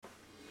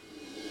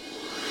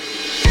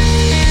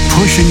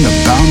Pushing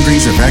the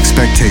boundaries of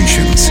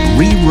expectations,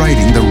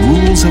 rewriting the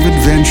rules of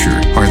adventure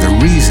are the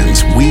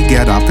reasons we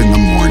get up in the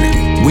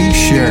morning. We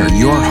share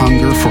your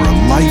hunger for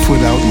a life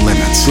without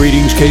limits.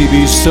 Greetings,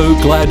 KB. So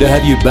glad to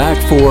have you back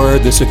for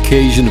this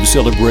occasion of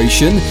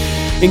celebration.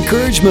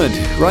 Encouragement,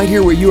 right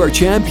here where you are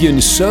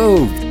champions.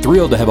 So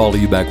thrilled to have all of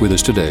you back with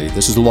us today.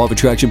 This is the Law of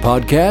Attraction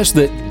podcast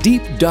that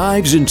deep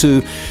dives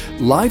into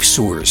life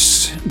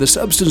source, the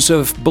substance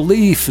of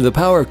belief, the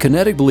power of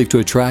kinetic belief to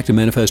attract and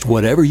manifest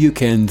whatever you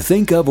can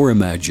think of or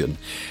imagine.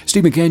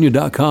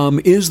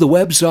 SteveMcCanyon.com is the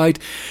website.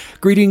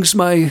 Greetings,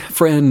 my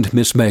friend,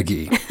 Miss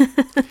Maggie.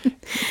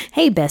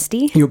 Hey,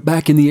 bestie. You're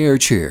back in the air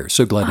chair.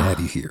 So glad to have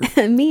you here.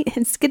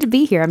 It's good to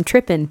be here. I'm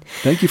tripping.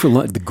 Thank you for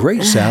the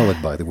great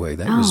salad, by the way.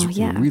 That was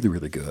really,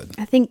 really good.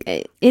 I think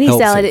any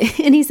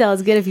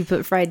salad's good if you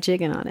put fried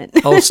chicken on it.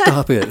 Oh,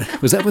 stop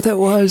it. Was that what that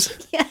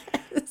was?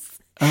 Yes.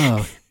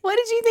 Oh. What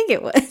did you think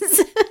it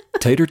was?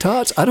 Tater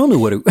tots? I don't know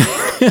what it was.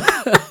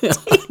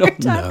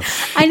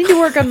 I need to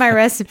work on my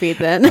recipe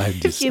then.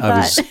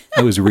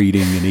 I was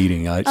reading and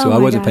eating, so I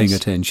wasn't paying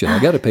attention. I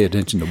got to pay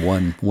attention to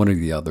one or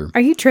the other.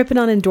 Are you tripping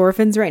on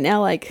endorphins right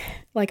now like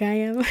I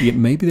am? Yeah,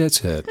 maybe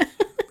that's it.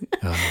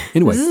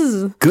 Anyway,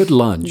 good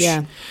lunch.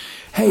 Yeah.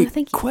 Hey,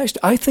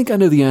 question. I think I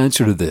know the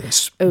answer to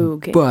this.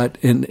 Okay. But,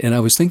 and I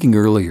was thinking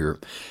earlier,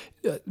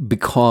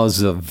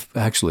 because of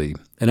actually,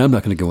 and I'm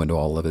not going to go into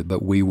all of it,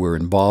 but we were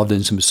involved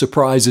in some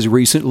surprises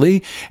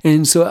recently.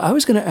 And so I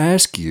was going to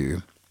ask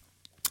you,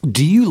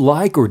 do you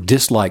like or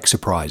dislike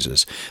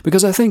surprises?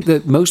 Because I think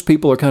that most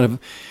people are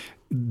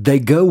they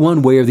go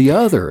one way or the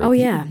other. Oh,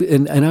 yeah.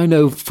 And I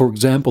know, for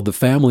example, the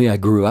family I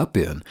grew up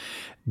in,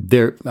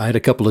 I had a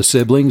couple of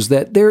siblings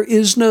that there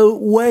is no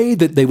way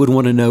that they would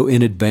want to know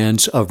in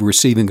advance of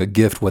receiving a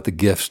gift what the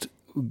gift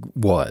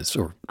was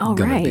or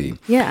going to be.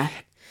 Yeah.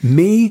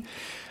 Me?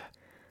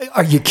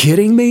 Are you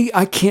kidding me?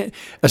 I can't.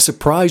 A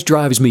surprise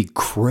drives me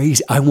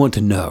crazy. I want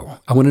to know.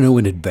 I want to know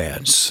in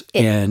advance.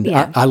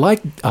 I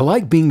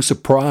like being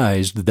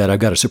surprised that I've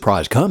got a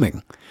surprise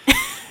coming.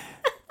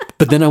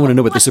 But then I want to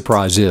know what the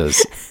surprise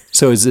is.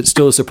 So is it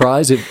still a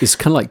surprise? It's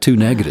kind of like two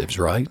negatives,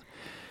 right?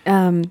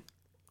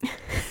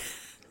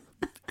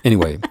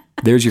 Anyway,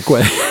 there's your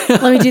question.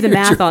 Let me do the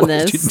math on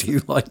this. Do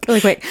you like? Really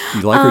quick.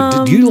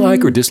 Do you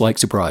like or dislike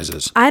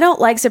surprises? I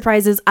don't like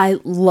surprises. I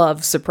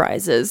love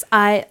surprises.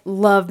 I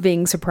love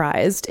being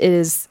surprised. It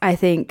is, I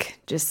think,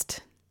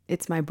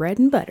 it's my bread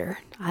and butter.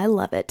 I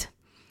love it.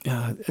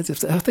 I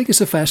think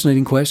it's a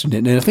fascinating question,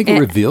 and I think it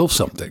reveals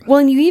something. Well,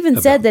 and you even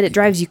said that it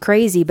drives you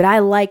crazy, but I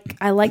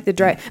like the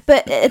drive.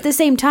 But at the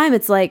same time,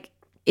 it's like,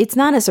 it's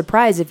not a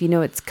surprise if you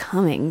know it's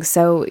coming,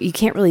 so you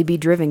can't really be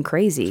driven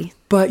crazy.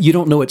 But you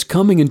don't know it's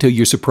coming until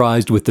you're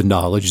surprised with the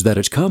knowledge that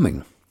it's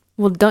coming.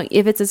 Well,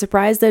 if it's a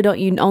surprise, though, don't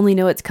you only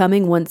know it's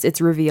coming once it's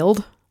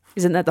revealed?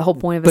 Isn't that the whole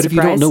point of a surprise? But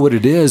if you don't know what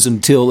it is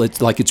until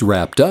it's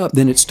wrapped up,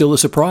 then it's still a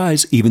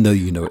surprise, even though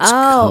you know it's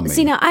coming.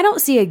 See, now, I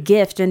don't see a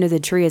gift under the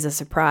tree as a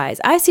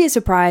surprise. I see a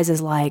surprise as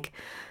like,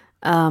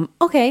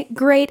 okay,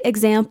 great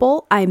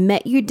example. I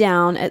met you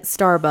down at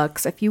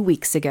Starbucks a few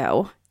weeks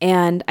ago,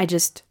 and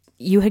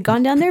you had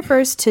gone down there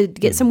first to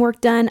get some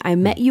work done. I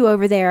met you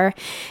over there.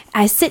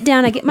 I sit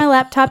down, I get my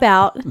laptop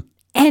out,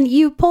 and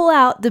you pull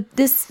out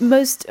this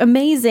most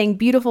amazing,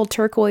 beautiful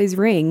turquoise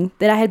ring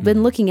that I had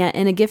been looking at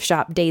in a gift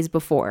shop days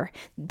before.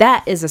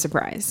 That is a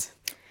surprise.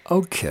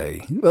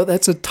 Okay. Well,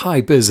 that's a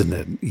type, isn't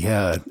it?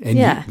 Yeah. And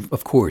yeah.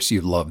 Of course,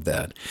 you love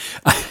that.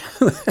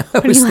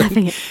 What are you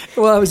laughing at?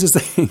 Well, I was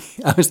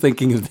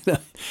thinking of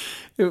that.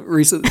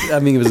 Recently,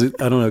 it was,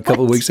 I don't know, a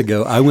couple of weeks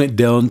ago, I went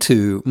down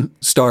to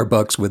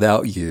Starbucks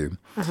without you,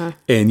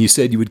 and you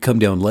said you would come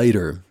down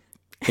later,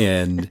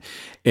 and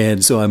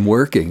so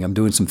I'm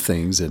doing some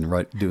things and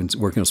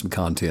working on some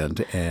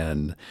content,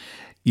 and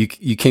you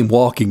came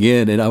walking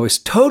in, and I was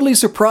totally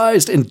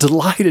surprised and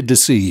delighted to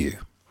see you.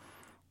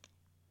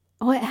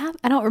 What happened?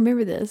 I don't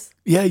remember this.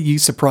 Yeah, you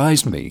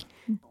surprised me.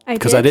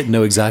 Because I didn't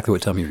know exactly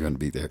what time you were going to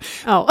be there.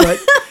 Oh, but,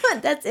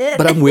 that's it.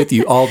 But I'm with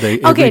you all day,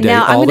 every day,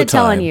 now all the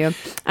time.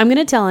 I'm going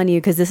to tell on you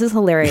because this is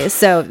hilarious.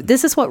 So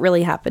this is what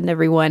really happened,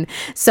 everyone.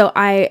 So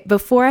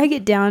before I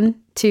get down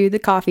to the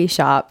coffee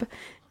shop,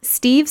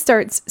 Steve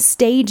starts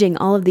staging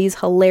all of these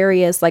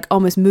hilarious, like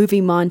almost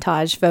movie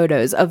montage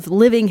photos of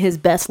living his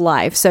best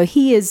life. So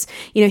he's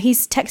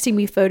texting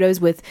me photos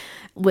with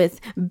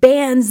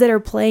bands that are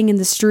playing in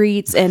the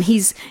streets, and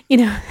he's,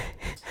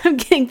 I'm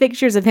getting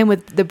pictures of him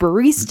with the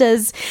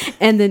baristas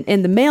and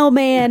the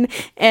mailman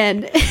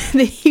and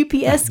the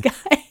UPS guy.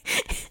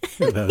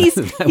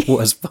 That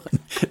was fun.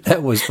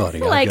 That was funny.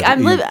 Like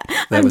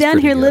I'm down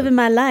here living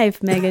my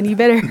life, Megan. You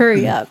better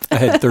hurry up. I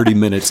had 30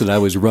 minutes, and I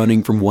was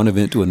running from one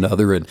event to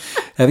another, and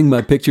having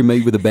my picture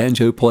made with a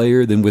banjo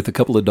player, then with a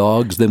couple of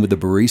dogs, then with the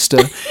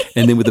barista,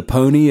 and then with the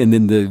pony, and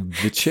then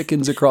the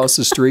chickens across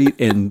the street,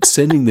 and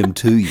sending them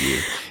to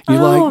you.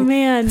 You're Oh, like,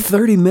 man.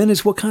 30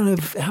 minutes?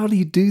 How do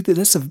you do that?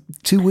 That's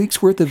 2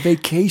 weeks worth of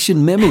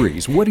vacation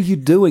memories. What are you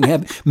doing?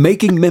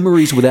 Making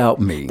memories without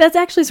me. That's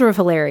actually sort of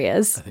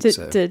hilarious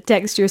so. to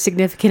text your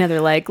significant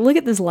other like, look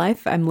at this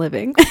life I'm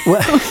living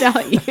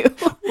without you.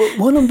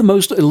 One of the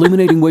most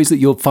illuminating ways that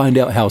you'll find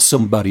out how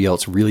somebody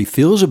else really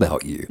feels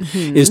about you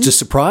is to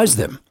surprise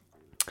them.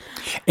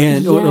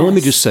 And let me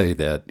just say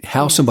that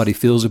how somebody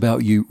feels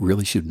about you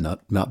really should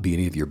not be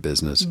any of your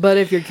business. But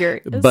if you're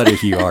curious. But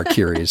if you are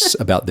curious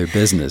about their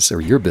business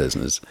or your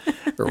business,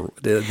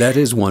 that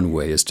is one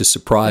way, is to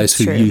surprise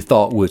who you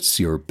thought was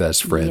your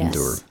best friend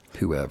or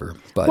whoever.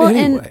 But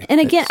anyway.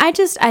 And again,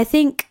 I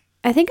think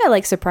I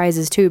like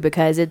surprises too,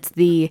 because it's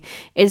the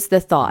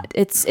thought.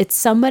 It's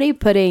somebody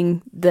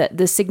putting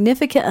the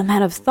significant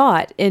amount of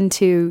thought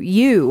into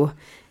you,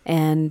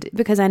 and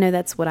because I know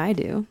that's what I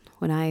do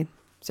when I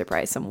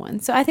surprise someone.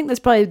 So I think that's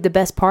probably the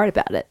best part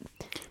about it.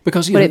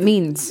 Because what it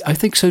means. I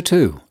think so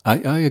too.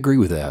 I agree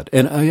with that.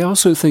 And I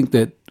also think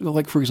that,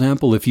 like, for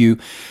example, if your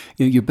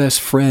best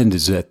friend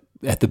is at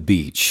the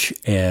beach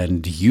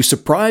and you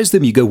surprise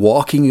them, you go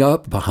walking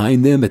up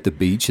behind them at the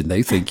beach and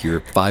they think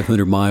you're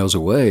 500 miles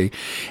away,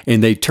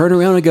 and they turn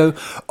around and go,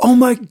 "Oh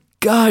my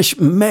gosh,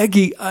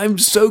 Maggie, I'm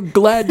so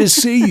glad to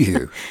see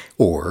you."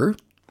 Or,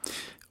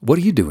 "What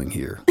are you doing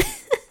here?"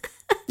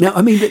 Now,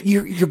 I mean,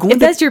 you're going. If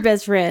that's your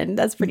best friend,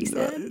 that's pretty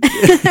sad.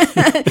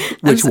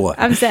 Which one?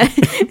 I'm sad.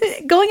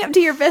 Going up to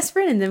your best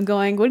friend and them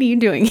going, "What are you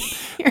doing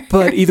here?"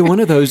 But either one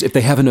of those, if they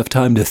have enough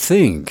time to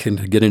think and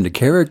to get into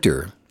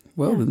character,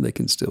 well, then they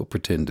can still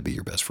pretend to be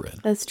your best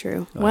friend. That's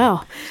true.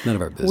 Wow. It's none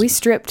of our business. We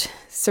stripped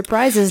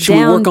surprises Should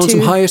down we work on to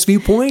some highest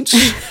viewpoints?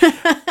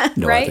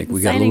 No, Right? I think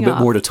we got a Signing little bit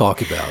off. more to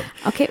talk about.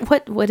 Okay,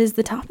 what is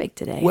the topic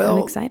today? Well,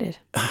 I'm excited.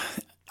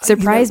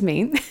 Surprise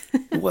me.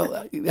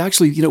 Well,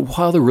 actually,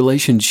 while the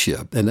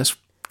relationship, and that's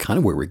kind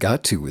of where we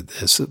got to with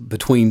this,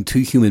 between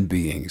two human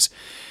beings,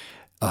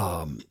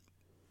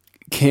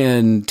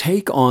 can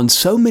take on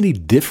so many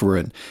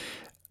different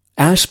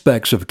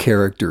aspects of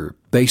character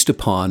based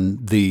upon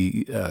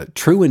the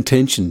true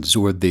intentions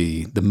or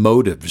the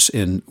motives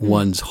in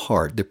one's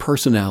heart, their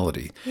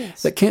personality,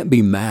 that can't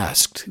be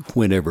masked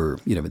whenever,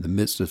 in the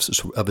midst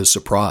of a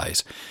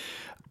surprise.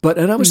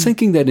 And I was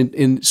thinking that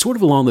in sort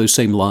of along those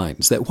same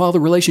lines, that while the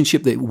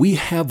relationship that we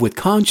have with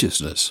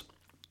consciousness,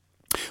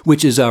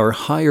 which is our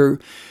higher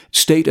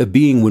state of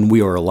being when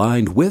we are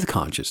aligned with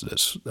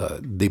consciousness,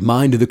 the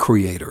mind of the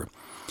Creator,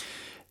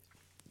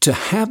 to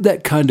have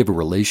that kind of a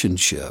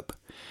relationship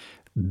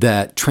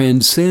that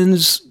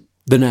transcends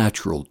the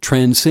natural,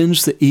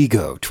 transcends the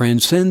ego,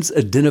 transcends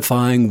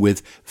identifying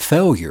with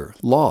failure,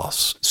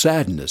 loss,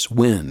 sadness,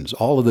 wins,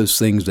 all of those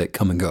things that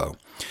come and go.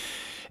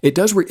 It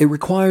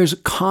requires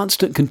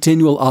constant,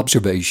 continual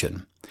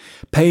observation,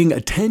 paying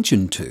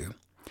attention to.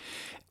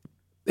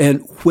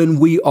 And when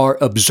we are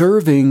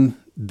observing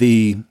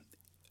the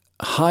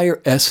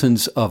higher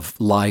essence of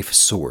life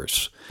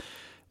source,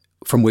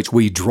 from which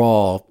we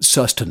draw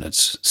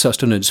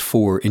sustenance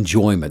for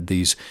enjoyment,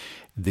 these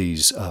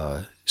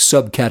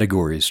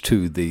subcategories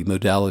to the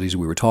modalities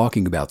we were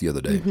talking about the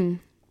other day. Mm-hmm.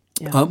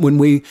 Yeah. When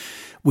we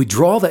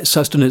draw that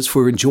sustenance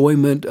for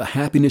enjoyment,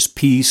 happiness,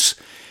 peace,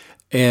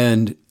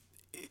 and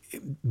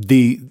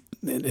the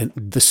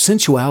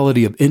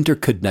sensuality of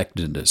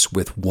interconnectedness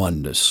with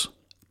oneness,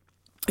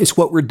 it's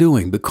what we're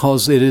doing,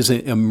 because it is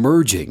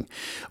emerging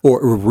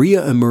or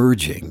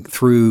re-emerging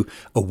through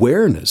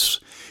awareness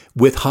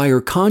with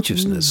higher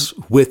consciousness,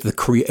 with the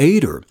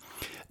Creator,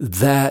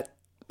 that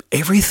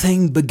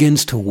everything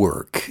begins to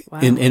work. Wow.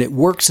 And it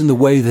works in the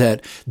way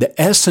that the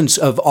essence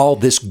of all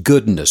this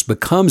goodness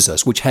becomes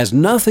us, which has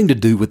nothing to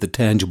do with the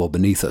tangible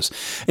beneath us.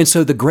 And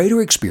so the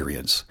greater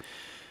experience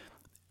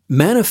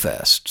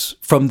manifests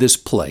from this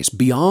place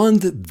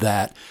beyond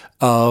that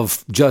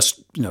of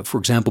just, for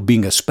example,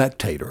 being a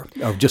spectator,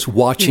 of just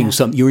watching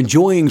something. You're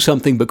enjoying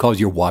something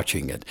because you're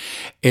watching it.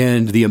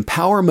 And the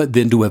empowerment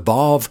then to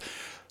evolve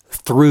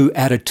through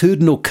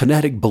attitudinal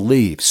kinetic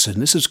beliefs,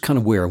 and this is kind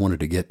of where I wanted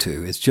to get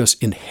to. It's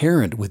just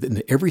inherent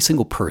within every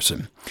single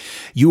person.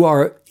 You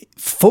are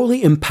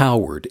fully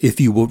empowered, if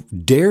you will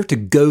dare to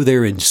go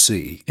there and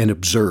see and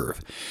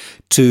observe,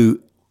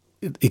 to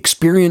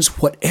experience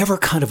whatever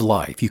kind of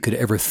life you could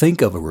ever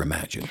think of or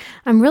imagine.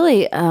 I'm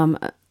really,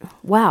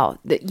 wow,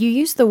 you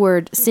use the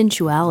word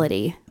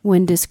sensuality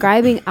when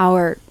describing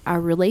our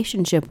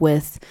relationship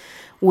with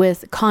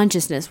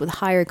consciousness, with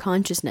higher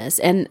consciousness.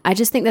 And I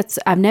just think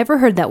I've never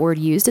heard that word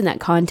used in that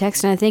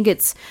context. And I think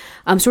it's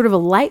sort of a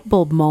light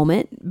bulb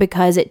moment,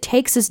 because it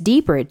takes us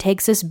deeper. It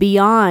takes us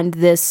beyond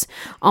this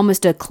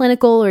almost a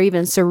clinical or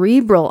even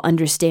cerebral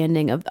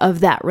understanding of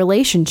that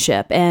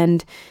relationship,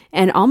 and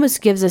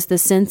almost gives us the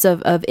sense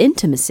of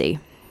intimacy.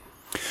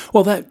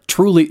 Well, that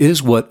truly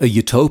is what a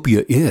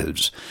utopia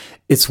is.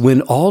 It's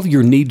when all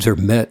your needs are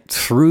met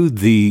through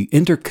the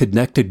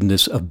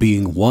interconnectedness of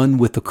being one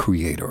with the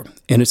Creator.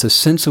 And it's a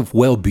sense of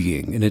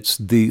well-being, and it's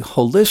the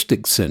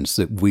holistic sense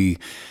that we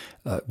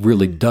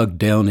really dug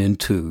down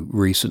into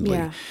recently.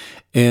 Yeah.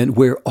 And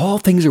where all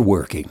things are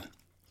working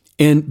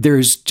And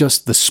there's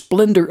just the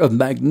splendor of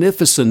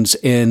magnificence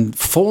and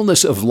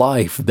fullness of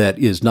life that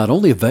is not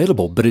only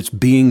available, but it's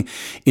being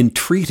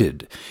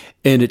entreated,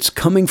 and it's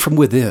coming from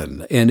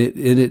within. And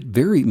it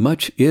very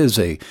much is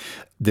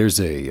there's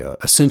a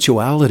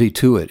sensuality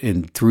to it,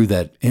 and through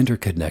that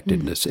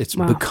interconnectedness, it's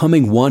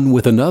becoming one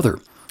with another,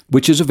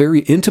 which is a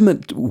very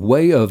intimate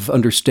way of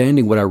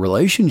understanding what our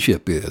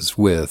relationship is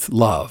with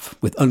love,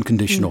 with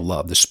unconditional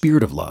love, the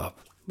spirit of love.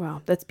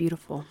 Wow, that's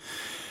beautiful.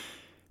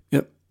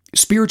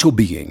 Spiritual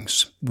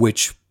beings,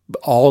 which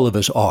all of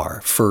us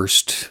are,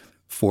 first,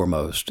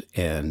 foremost,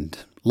 and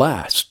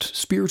last,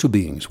 spiritual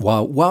beings,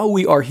 while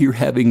we are here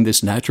having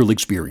this natural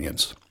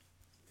experience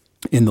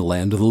in the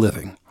land of the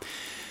living,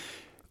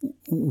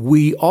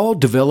 we all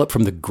develop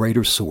from the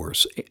greater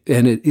source,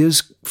 and it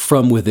is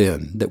from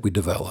within that we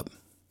develop.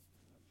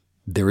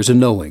 There is a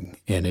knowing,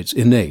 and it's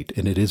innate,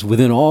 and it is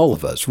within all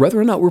of us. Whether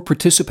or not we're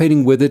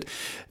participating with it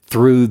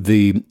through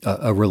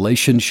a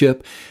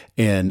relationship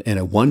and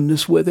a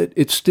oneness with it,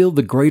 it's still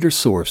the greater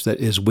source that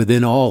is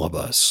within all of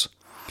us.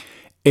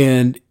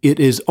 And it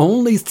is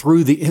only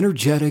through the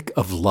energetic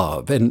of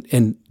love,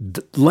 and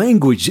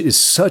language is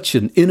such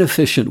an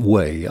inefficient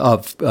way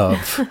of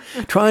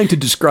trying to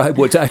describe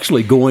what's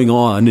actually going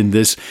on in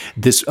this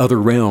other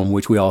realm,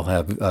 which we all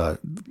have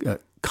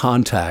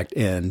contact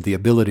and the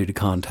ability to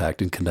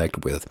contact and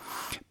connect with.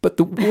 But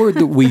the word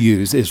that we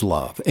use is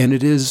love, and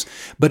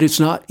but it's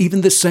not even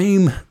the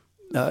same.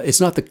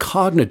 It's not the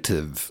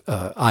cognitive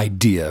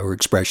idea or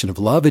expression of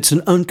love. It's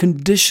an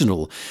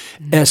unconditional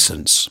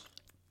essence.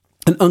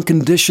 An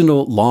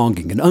unconditional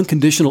longing, an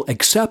unconditional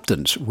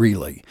acceptance,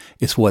 really,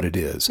 is what it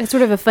is. It's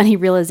sort of a funny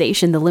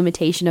realization, the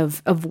limitation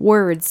of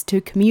words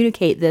to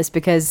communicate this,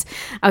 because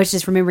I was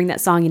just remembering that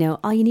song,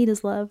 All You Need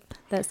Is Love,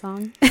 that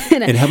song.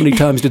 And how many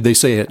times did they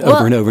say it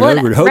over and over and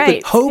over,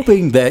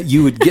 hoping that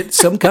you would get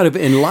some kind of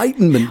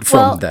enlightenment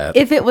from that?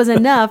 If it was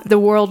enough, the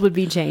world would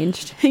be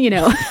changed.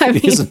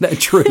 Isn't that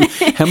true?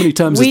 How many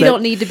times we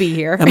don't need to be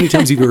here. How many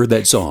times have you heard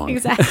that song?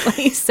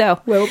 Exactly. So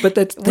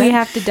but we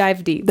have to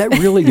dive deep. That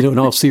really, in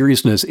all seriousness,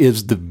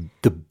 is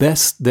the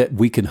best that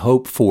we can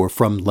hope for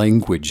from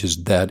language,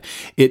 is that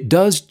it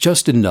does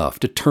just enough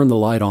to turn the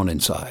light on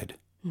inside.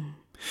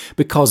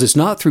 Because it's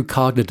not through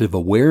cognitive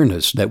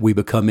awareness that we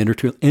become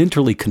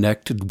interly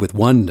connected with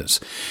oneness,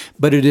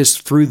 but it is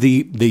through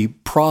the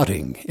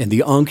prodding and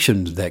the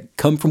unctions that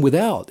come from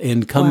without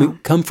and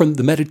come from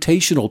the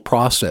meditational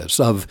process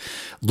of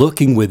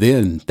looking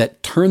within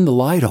that turn the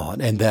light on,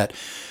 and that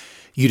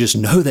you just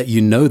know that you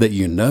know that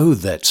you know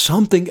that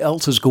something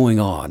else is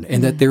going on,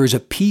 and that there is a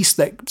peace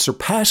that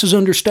surpasses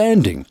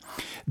understanding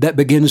that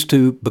begins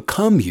to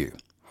become you.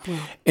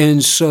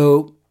 And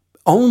so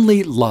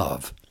only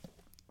love,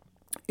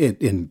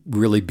 and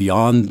really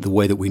beyond the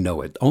way that we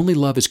know it, only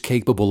love is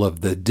capable of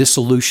the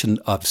dissolution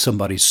of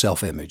somebody's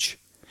self-image.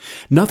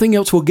 Nothing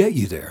else will get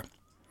you there.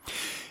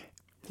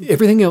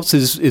 Everything else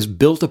is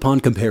built upon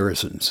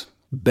comparisons.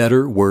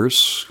 Better,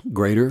 worse,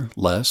 greater,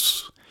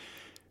 less.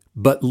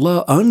 But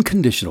love,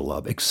 unconditional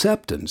love,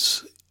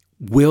 acceptance,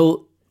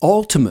 will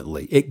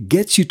ultimately, it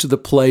gets you to the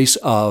place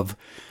of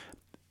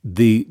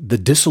the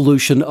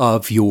dissolution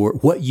of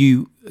what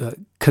you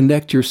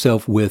connect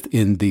yourself with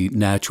in the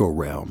natural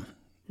realm.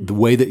 The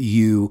way that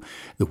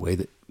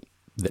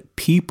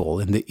people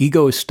in the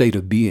egoist state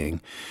of being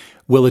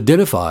will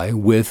identify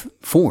with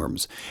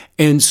forms.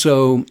 And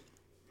so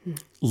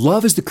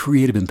love is the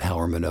creative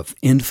empowerment of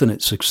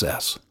infinite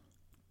success.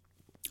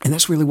 And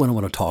that's really what I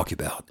want to talk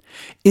about.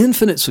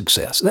 Infinite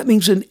success. That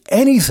means in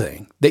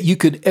anything that you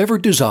could ever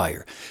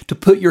desire to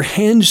put your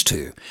hands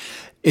to.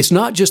 It's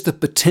not just the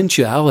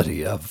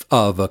potentiality of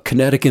a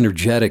kinetic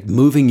energetic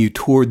moving you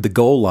toward the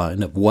goal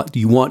line of what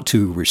you want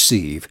to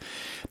receive,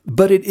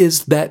 but it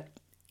is that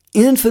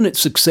infinite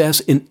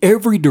success in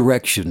every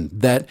direction,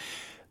 that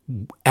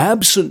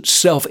absent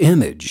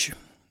self-image,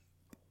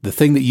 the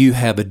thing that you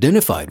have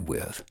identified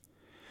with,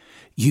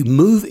 you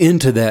move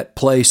into that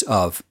place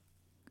of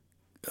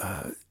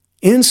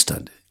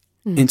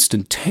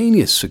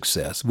instantaneous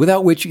success,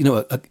 without which,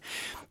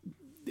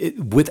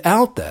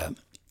 without that,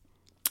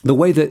 the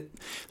way that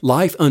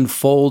life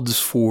unfolds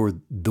for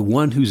the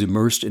one who's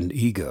immersed in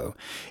ego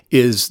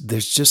is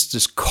there's just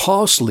this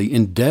costly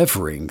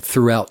endeavoring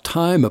throughout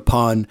time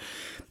upon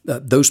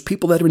those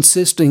people that are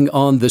insisting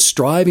on the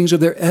strivings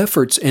of their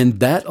efforts, and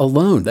that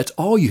alone, that's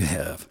all you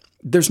have.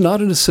 There's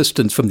not an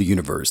assistance from the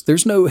universe.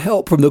 There's no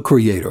help from the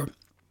Creator.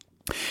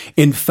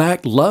 In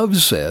fact, love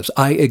says,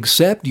 I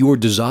accept your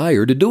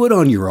desire to do it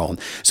on your own.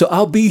 So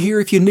I'll be here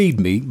if you need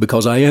me,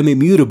 because I am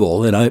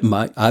immutable, and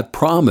I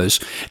promise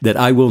that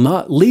I will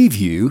not leave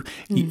you.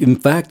 In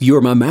fact,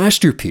 you're my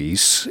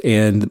masterpiece,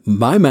 and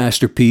my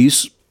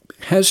masterpiece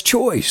has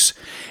choice.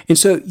 And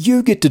so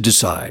you get to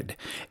decide.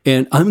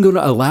 And I'm going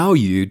to allow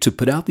you to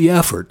put out the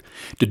effort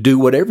to do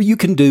whatever you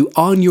can do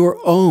on your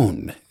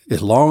own.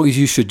 as long as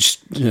you should,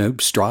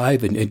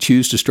 strive and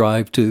choose to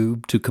strive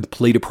to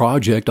complete a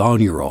project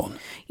on your own.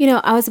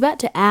 I was about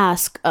to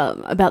ask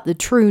about the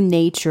true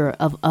nature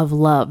of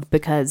love,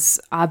 because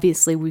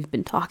obviously we've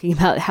been talking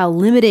about how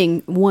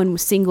limiting one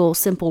single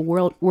simple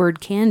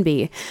word can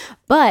be.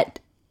 But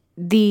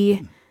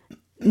the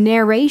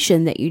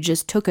narration that you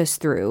just took us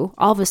through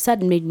all of a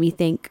sudden made me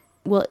think,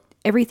 well,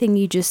 everything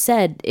you just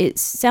said, it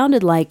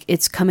sounded like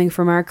it's coming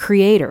from our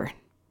Creator,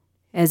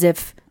 as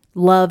if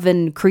love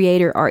and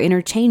Creator are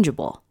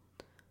interchangeable.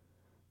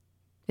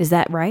 Is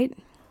that right?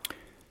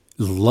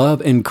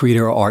 Love and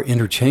Creator are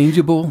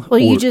interchangeable. Well,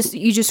 you just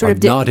sort of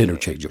did, not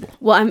interchangeable.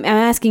 Well, I'm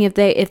asking if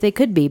they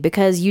could be,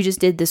 because you just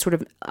did this sort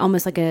of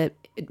almost like a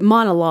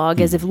monologue,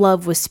 as if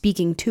love was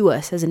speaking to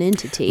us as an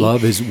entity.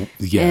 Love is,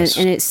 yes.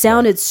 And it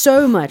sounded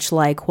so much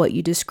like what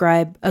you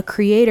describe our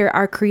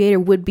Creator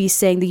would be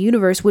saying, the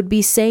universe would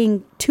be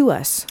saying to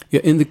us.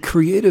 Yeah, in the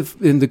creative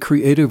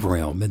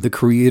realm, and the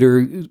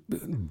Creator,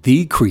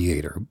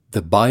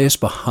 the bias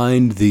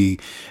behind the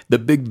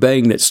Big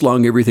Bang that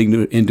slung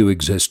everything into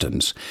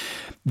existence,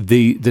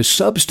 the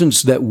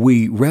substance that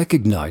we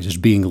recognize as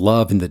being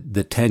love, and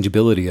the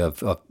tangibility of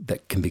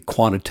that can be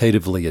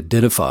quantitatively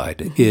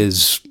identified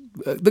is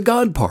the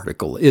God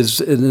particle,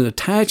 is an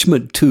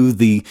attachment to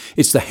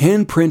it's the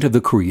handprint of the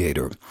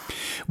Creator,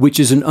 which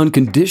is an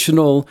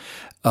unconditional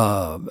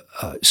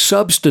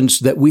substance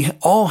that we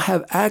all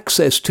have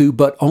access to,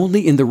 but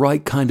only in the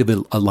right kind of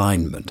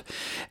alignment.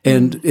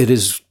 And it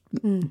is,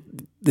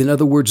 in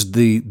other words,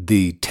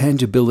 the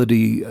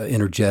tangibility,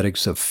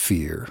 energetics of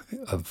fear,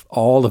 of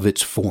all of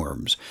its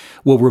forms,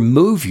 will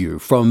remove you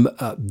from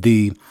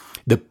the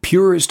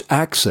purest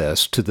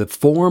access to the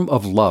form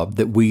of love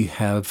that we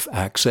have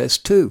access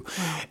to.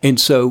 Wow. And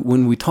so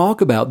when we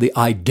talk about the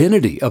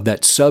identity of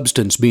that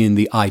substance being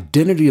the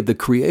identity of the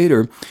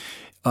Creator,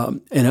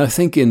 and I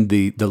think in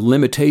the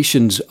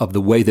limitations of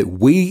the way that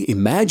we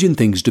imagine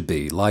things to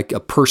be, like a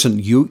person,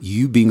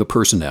 you being a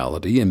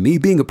personality and me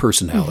being a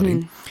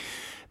personality,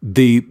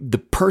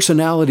 the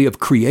personality of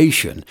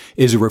creation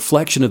is a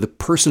reflection of the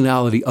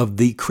personality of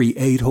the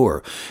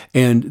Creator.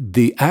 And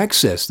the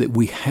access that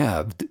we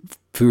have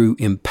through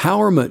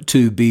empowerment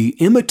to be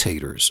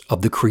imitators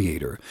of the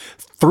Creator,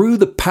 through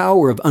the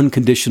power of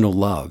unconditional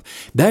love,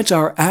 that's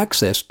our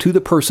access to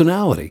the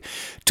personality,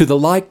 to the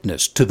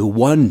likeness, to the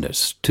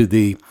oneness,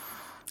 to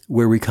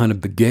where we kind of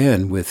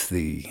began with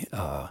the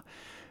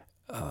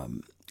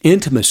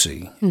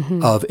intimacy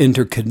of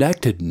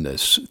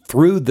interconnectedness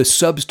through the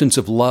substance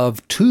of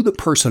love to the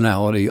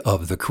personality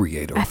of the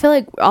Creator. I feel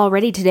like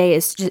already today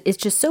it's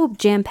just so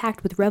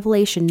jam-packed with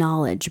revelation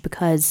knowledge,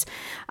 because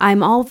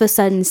I'm all of a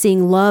sudden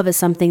seeing love as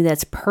something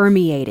that's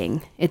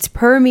permeating. It's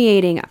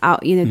permeating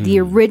out, the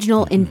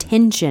original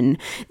intention,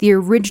 the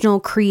original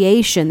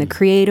creation, the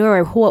Creator,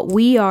 or what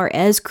we are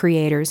as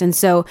creators. And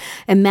so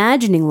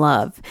imagining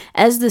love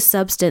as the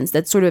substance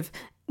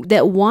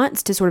that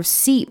wants to sort of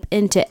seep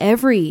into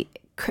every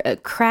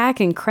crack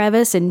and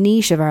crevice and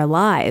niche of our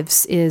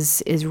lives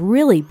is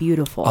really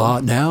beautiful.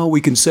 Now we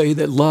can say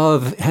that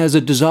love has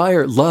a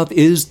desire. Love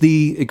is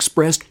the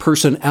expressed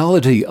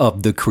personality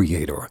of the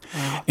Creator.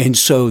 Wow. And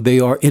so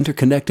they are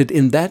interconnected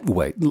in that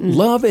way.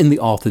 Love in the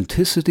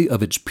authenticity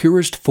of its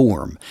purest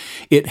form.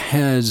 It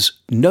has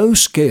no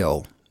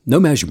scale, no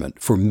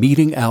measurement for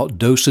meting out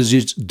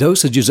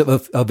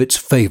dosages of its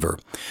favor,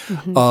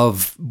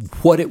 of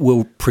what it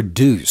will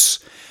produce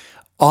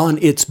on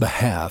its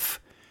behalf,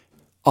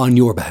 on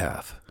your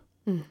behalf,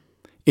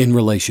 in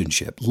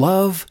relationship.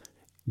 Love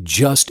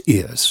just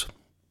is.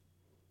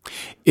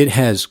 It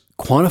has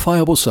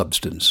quantifiable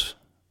substance,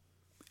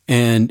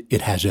 and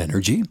it has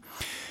energy.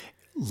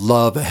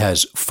 Love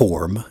has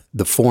form,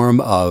 the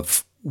form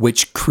of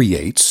which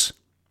creates.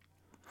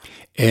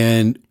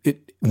 And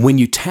when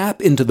you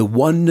tap into the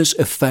oneness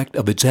effect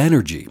of its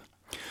energy,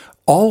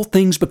 all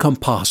things become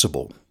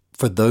possible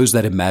for those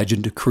that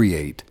imagine to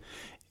create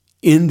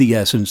in the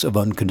essence of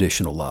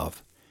unconditional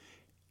love.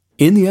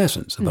 In the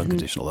essence of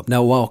unconditional love.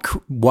 Now,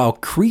 while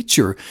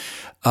creature,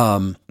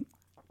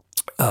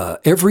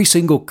 every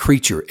single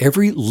creature,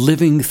 every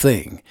living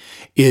thing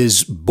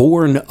is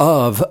born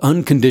of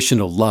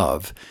unconditional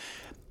love,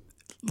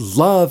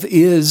 love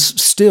is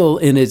still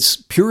in its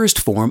purest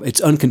form.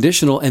 It's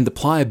unconditional, and the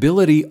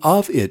pliability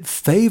of it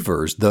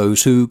favors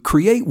those who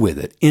create with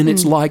it in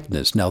its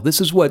likeness. Now,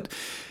 this is what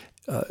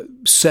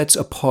sets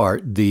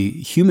apart the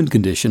human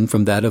condition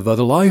from that of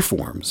other life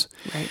forms.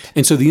 Right.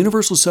 And so the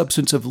universal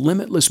substance of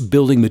limitless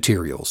building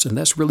materials, and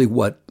that's really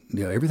what,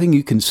 everything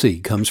you can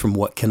see comes from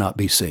what cannot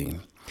be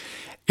seen.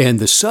 And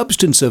the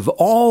substance of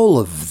all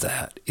of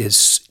that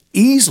is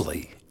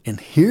easily, and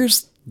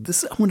here's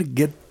this, I want to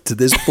get to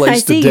this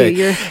place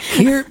today.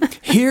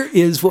 Here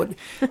is what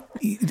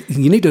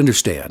you need to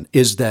understand,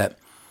 is that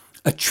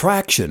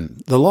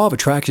attraction, the law of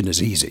attraction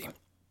is easy.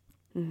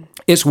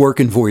 It's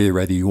working for you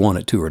whether you want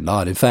it to or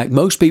not. In fact,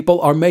 most people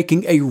are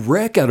making a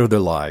wreck out of their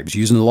lives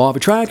using the law of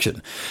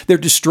attraction. They're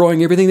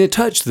destroying everything they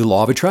touch through the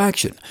law of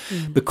attraction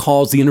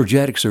because the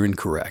energetics are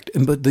incorrect.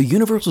 But the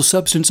universal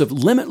substance of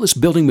limitless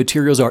building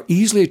materials are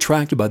easily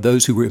attracted by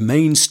those who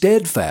remain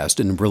steadfast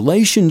in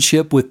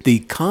relationship with the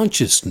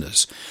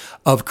consciousness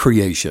of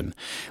creation,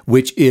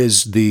 which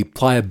is the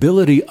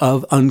pliability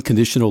of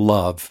unconditional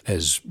love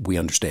as we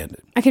understand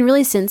it. I can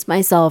really sense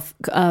myself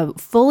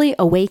fully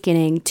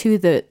awakening to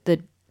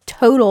the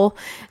total,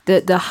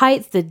 the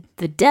height, the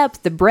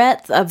depth, the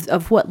breadth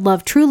of what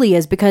love truly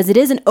is, because it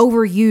is an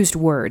overused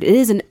word.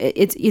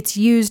 It's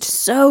used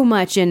so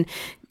much in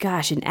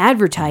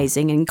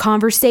advertising and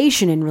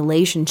conversation and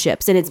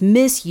relationships, and it's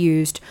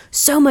misused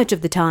so much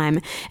of the time.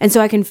 And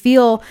so I can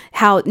feel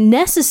how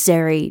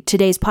necessary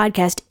today's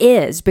podcast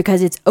is,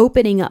 because it's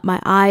opening up my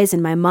eyes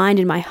and my mind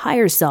and my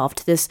higher self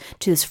to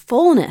this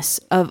fullness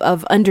of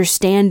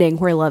understanding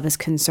where love is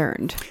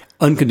concerned.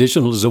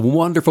 Unconditional is a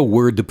wonderful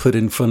word to put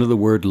in front of the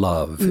word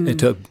love, and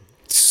to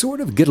sort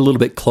of get a little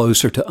bit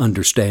closer to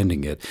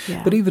understanding it.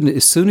 Yeah. But even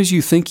as soon as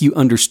you think you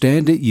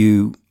understand it,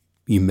 you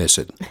miss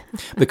it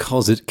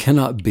because it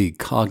cannot be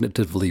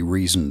cognitively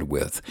reasoned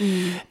with.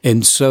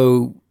 And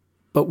so,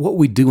 but what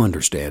we do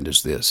understand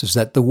is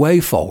that the way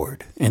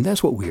forward, and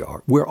that's what we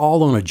are, we're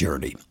all on a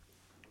journey.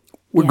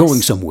 We're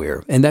going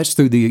somewhere, and that's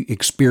through the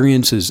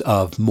experiences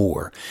of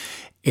more.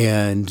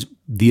 And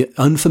the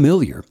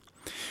unfamiliar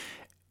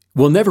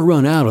we'll never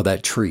run out of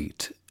that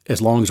treat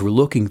as long as we're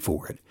looking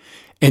for it.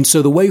 And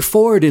so the way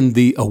forward in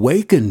the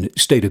awakened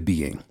state of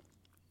being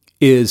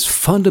is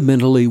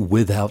fundamentally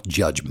without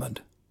judgment.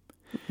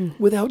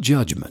 Without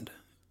judgment.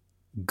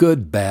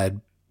 Good,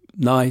 bad,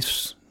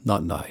 nice,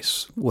 not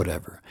nice,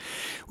 whatever.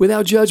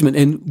 Without judgment.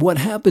 And what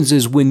happens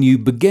is when you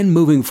begin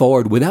moving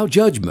forward without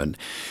judgment,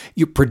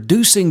 you're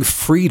producing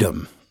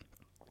freedom.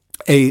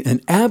 An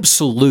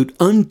absolute,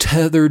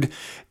 untethered,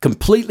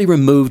 completely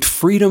removed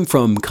freedom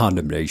from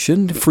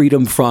condemnation,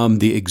 freedom from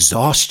the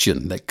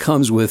exhaustion that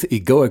comes with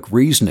egoic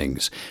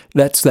reasonings.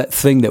 That's that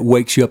thing that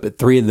wakes you up at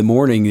 3 a.m.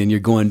 and you're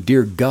going,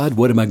 dear God,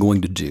 what am I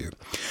going to do?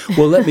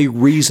 Well, let me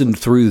reason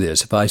through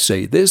this. If I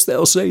say this,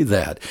 they'll say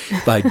that.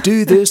 If I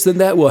do this, then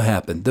that will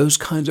happen. Those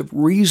kinds of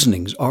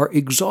reasonings are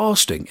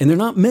exhausting, and they're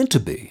not meant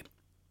to be.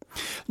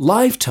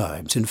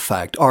 Lifetimes, in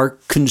fact, are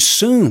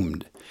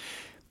consumed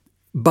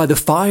by the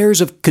fires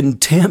of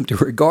contempt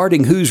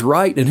regarding who's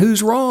right and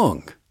who's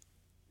wrong.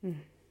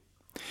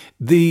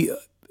 The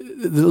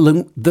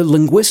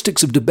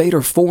linguistics of debate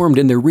are formed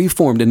and they're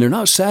reformed, and they're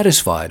not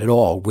satisfied at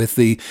all with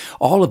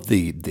all of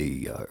the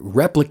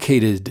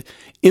replicated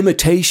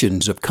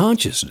imitations of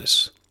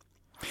consciousness.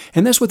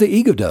 And that's what the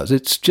ego does.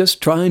 It's just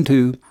trying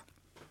to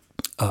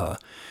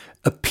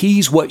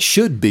appease what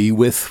should be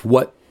with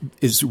what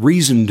is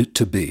reasoned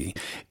to be.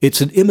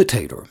 It's an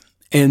imitator.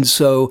 And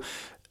so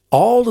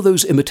all of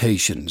those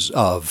imitations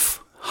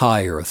of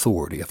higher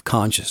authority, of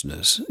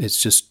consciousness,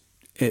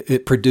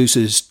 it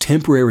produces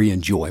temporary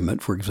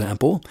enjoyment, for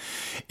example.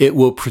 It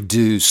will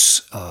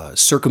produce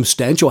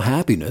circumstantial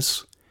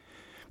happiness,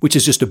 which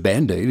is just a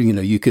Band-Aid.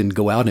 You can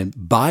go out and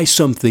buy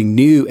something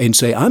new and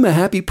say, I'm a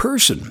happy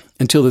person,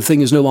 until the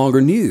thing is no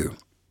longer new.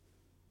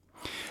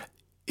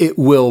 It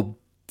will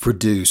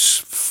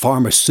produce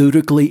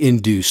pharmaceutically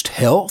induced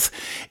health.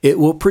 It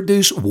will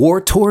produce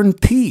war-torn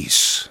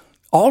peace.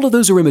 All of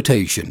those are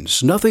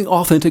imitations, nothing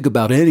authentic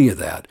about any of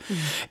that.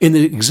 In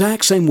the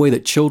exact same way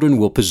that children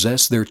will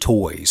possess their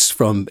toys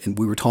and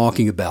we were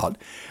talking about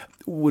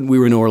when we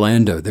were in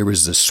Orlando, there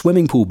was the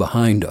swimming pool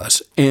behind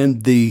us,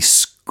 and the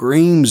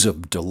screams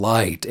of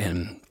delight,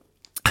 and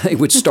they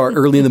would start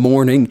early in the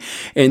morning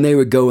and they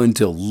would go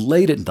until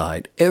late at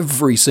night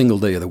every single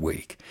day of the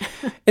week.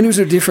 And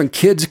there were different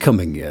kids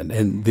coming in,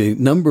 and the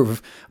number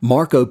of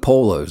Marco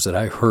Polos that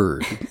I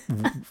heard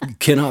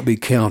cannot be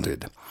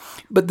counted.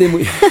 But then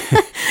we...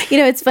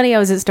 It's funny. I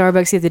was at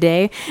Starbucks the other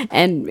day,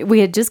 and we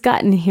had just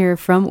gotten here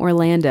from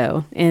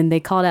Orlando, and they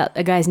called out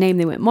a guy's name.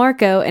 They went,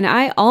 Marco, and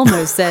I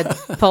almost said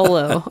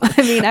Polo.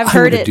 I mean, I've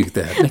heard it.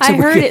 I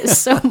heard it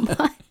so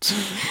much.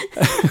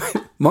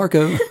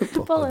 Marco.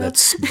 Polo.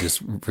 That's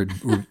just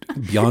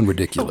beyond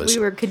ridiculous.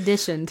 We were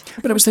conditioned.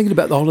 But I was thinking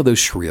about all of those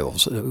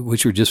shrills,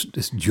 which were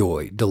just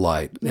joy,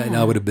 delight. Yeah. And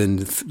I would have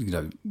been,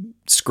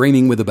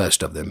 screaming with the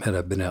best of them had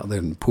I been out there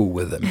in the pool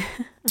with them.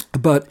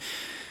 But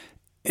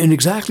in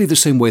exactly the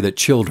same way that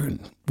children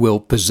will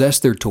possess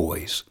their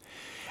toys,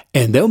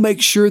 and they'll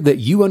make sure that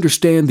you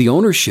understand the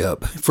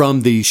ownership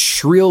from the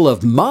shrill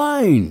of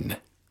mine.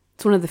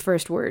 It's one of the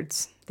first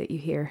words that you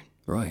hear.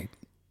 Right.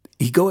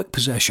 Egoic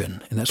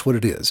possession, and that's what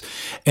it is.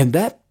 And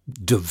that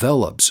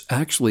develops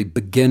actually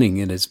beginning,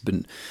 and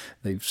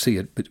they see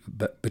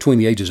it between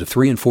the ages of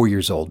 3 and 4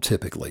 years old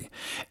typically.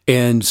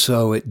 And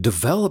so it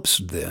develops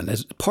then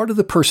as part of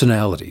the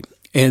personality.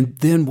 And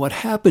then what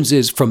happens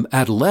is from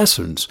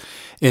adolescence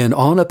and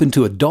on up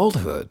into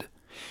adulthood,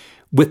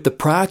 with the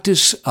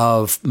practice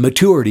of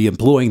maturity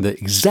employing the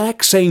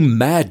exact same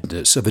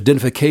madness of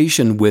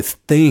identification with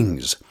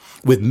things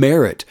with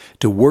merit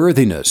to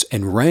worthiness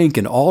and rank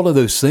and all of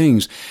those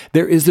things,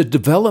 there is the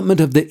development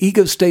of the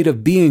ego state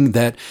of being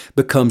that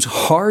becomes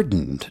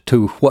hardened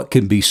to what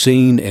can be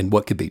seen and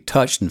what can be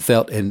touched and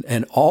felt.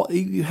 And all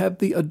you have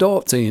the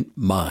adult saying,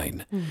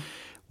 mine.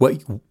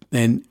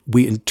 And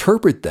we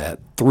interpret that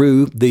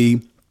through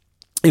the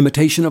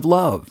imitation of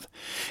love.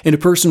 And a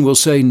person will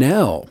say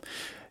now,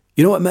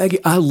 you know what,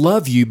 Maggie, I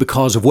love you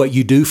because of what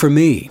you do for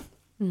me.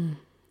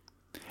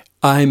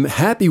 I'm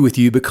happy with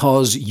you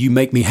because you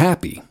make me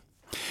happy.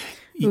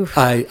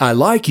 I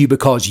like you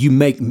because you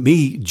make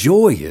me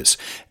joyous.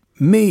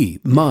 Me,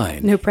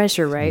 mine. No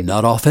pressure, right?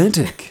 Not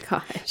authentic.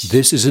 Gosh.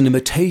 This is an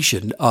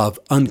imitation of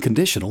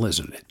unconditional,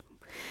 isn't it?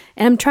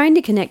 And I'm trying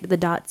to connect the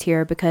dots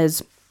here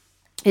because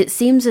it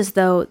seems as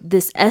though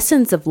this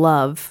essence of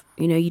love,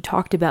 you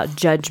talked about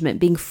judgment,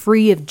 being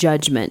free of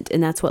judgment,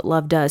 and that's what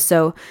love does.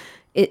 So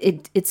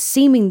it's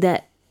seeming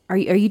that, are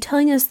you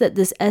telling us that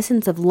this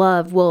essence of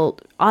love will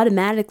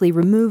automatically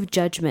remove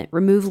judgment,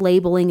 remove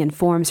labeling and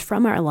forms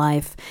from our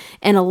life,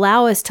 and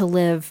allow us to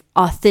live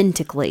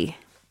authentically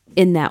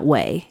in that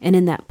way and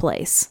in that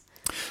place?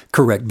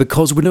 Correct,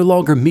 because we're no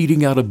longer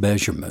meting out a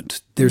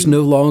measurement. There's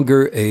no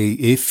longer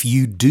if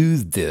you do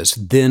this,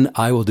 then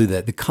I will do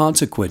that. The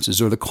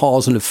consequences or the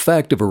cause and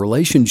effect of a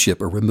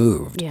relationship are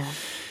removed. Yeah.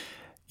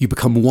 You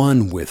become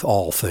one with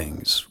all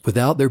things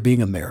without there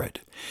being a merit.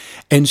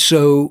 And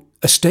so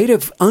a state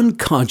of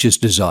unconscious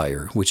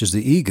desire, which is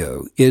the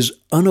ego, is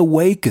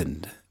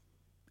unawakened.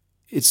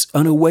 It's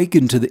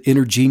unawakened to the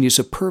inner genius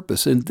of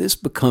purpose, and this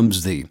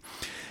becomes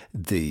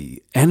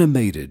the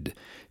animated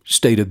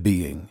state of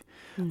being.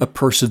 A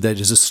person that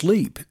is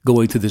asleep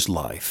going through this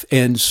life.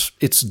 And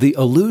it's the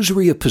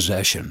illusory of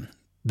possession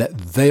that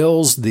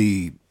veils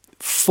the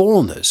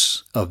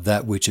fullness of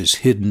that which is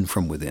hidden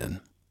from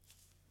within.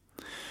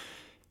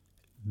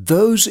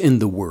 Those in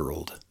the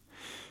world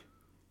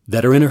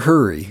that are in a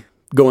hurry,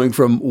 going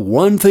from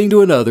one thing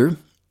to another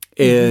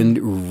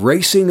and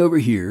racing over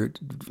here,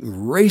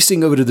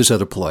 racing over to this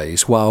other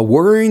place while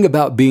worrying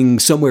about being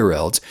somewhere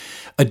else,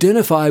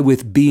 identify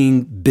with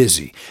being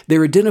busy.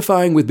 They're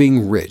identifying with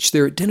being rich.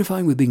 They're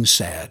identifying with being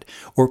sad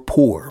or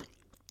poor.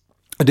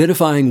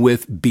 Identifying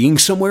with being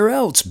somewhere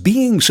else,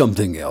 being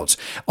something else.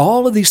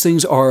 All of these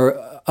things are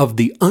of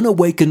the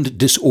unawakened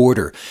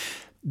disorder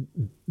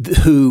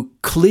who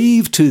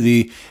cleave to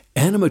the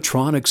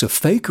animatronics of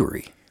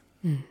fakery,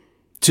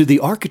 to the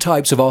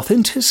archetypes of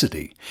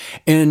authenticity.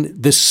 And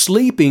the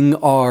sleeping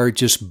are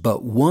just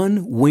but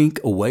one wink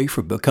away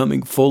from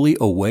becoming fully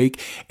awake.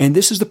 And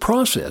this is the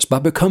process, by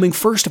becoming,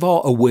 first of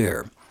all,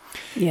 aware.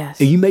 Yes.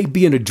 And you may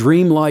be in a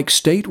dreamlike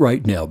state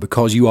right now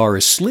because you are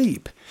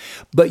asleep,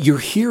 but you're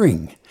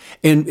hearing.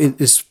 And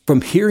it's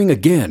from hearing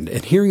again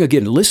and hearing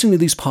again, listening to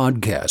these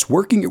podcasts,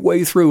 working your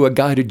way through a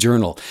guided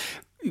journal,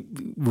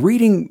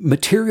 reading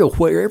material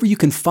wherever you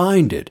can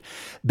find it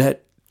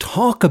that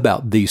talk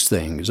about these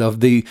things of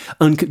the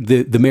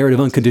merit of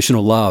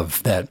unconditional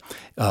love that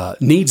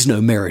needs no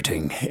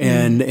meriting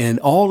and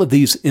all of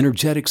these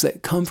energetics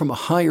that come from a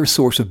higher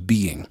source of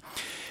being.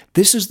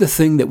 This is the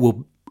thing that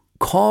will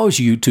cause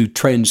you to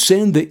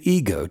transcend the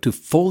ego, to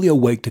fully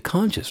awake to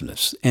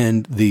consciousness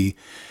and the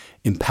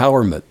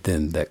empowerment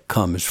then that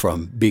comes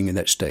from being in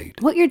that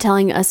state. What you're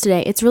telling us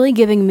today, it's really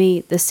giving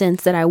me the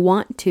sense that I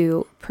want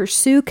to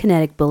pursue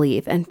kinetic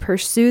belief and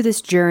pursue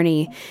this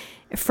journey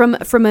from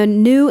a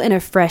new and a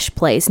fresh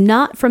place,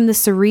 not from the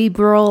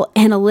cerebral,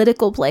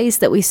 analytical place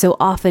that we so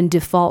often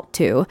default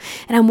to.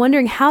 And I'm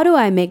wondering, how do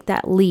I make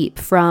that leap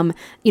from,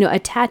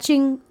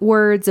 attaching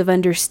words of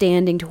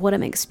understanding to what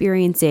I'm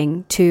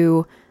experiencing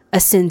to a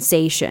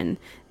sensation,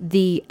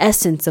 the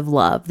essence of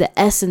love, the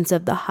essence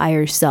of the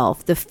higher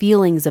self, the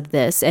feelings of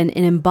this, and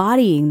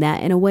embodying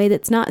that in a way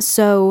that's not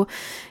so,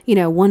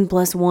 1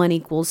 +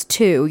 1 =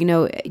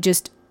 2,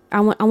 I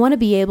want to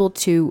be able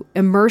to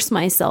immerse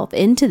myself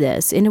into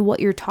this, into what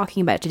you're talking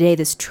about today,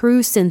 this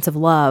true sense of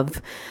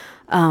love,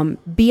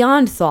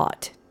 beyond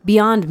thought,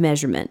 beyond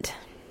measurement.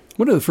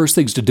 One of the first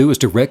things to do is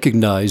to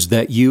recognize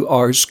that you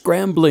are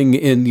scrambling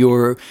in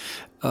your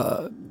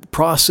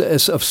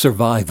process of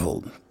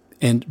survival.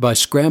 And by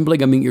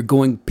scrambling, I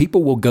mean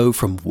people will go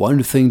from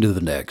one thing to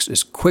the next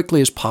as quickly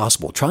as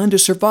possible, trying to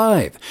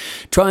survive,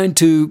 trying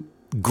to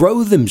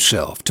grow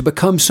themselves, to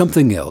become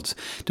something else,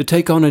 to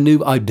take on a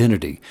new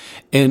identity.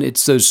 And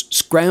it's those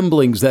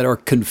scramblings that are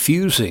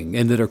confusing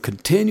and that are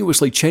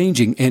continuously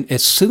changing. And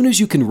as soon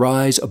as you can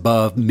rise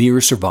above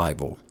mere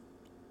survival,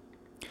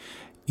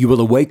 you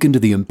will awaken to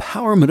the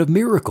empowerment of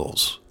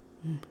miracles.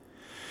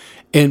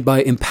 And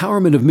by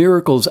empowerment of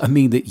miracles, I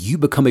mean that you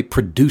become a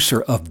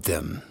producer of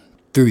them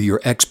through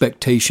your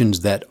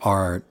expectations that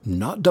are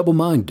not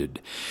double-minded.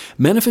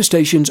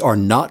 Manifestations are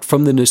not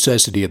from the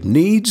necessity of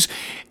needs,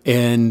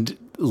 and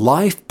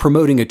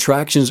life-promoting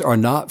attractions are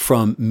not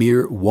from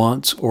mere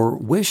wants or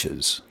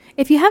wishes.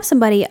 If you have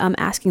somebody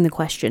asking the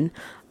question,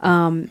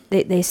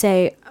 they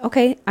say,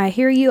 okay, I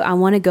hear you. I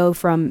want to go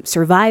from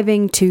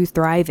surviving to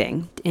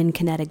thriving in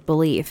kinetic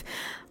belief,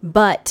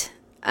 but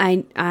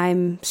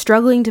I'm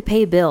struggling to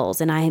pay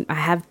bills, and I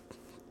have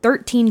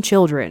 13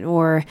 children,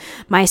 or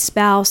my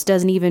spouse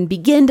doesn't even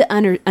begin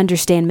to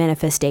understand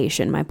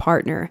manifestation, my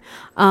partner.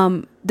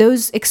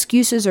 Those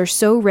excuses are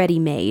so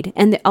ready-made.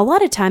 And a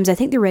lot of times I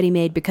think they're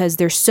ready-made because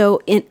they're so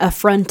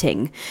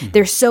affronting. Mm-hmm.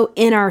 They're so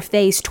in our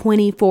face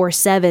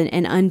 24/7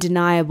 and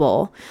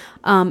undeniable.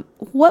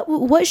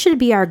 What should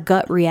be our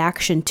gut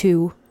reaction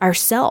to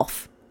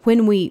ourself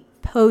when we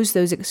pose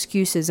those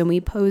excuses and we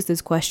pose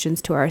those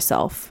questions to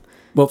ourselves?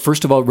 Well,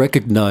 first of all,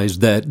 recognize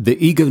that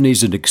the ego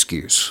needs an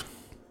excuse.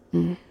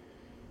 Mm.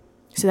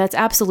 So that's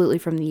absolutely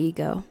from the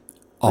ego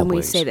when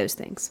we say those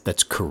things.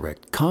 That's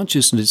correct.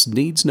 Consciousness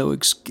needs no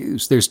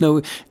excuse.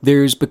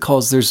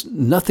 Because there's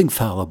nothing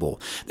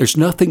fallible. There's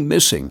nothing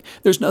missing.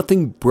 There's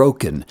nothing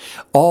broken.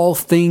 All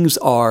things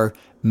are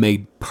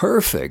made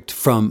perfect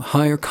from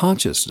higher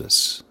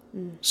consciousness.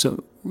 Mm.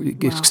 So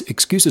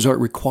excuses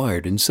aren't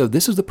required. And so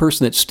this is the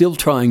person that's still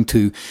trying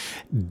to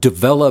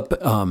develop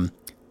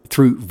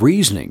through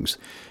reasonings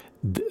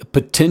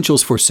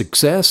potentials for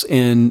success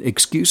and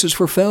excuses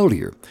for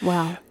failure.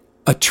 Wow.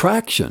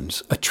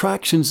 Attractions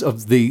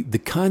of the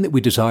kind that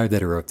we desire,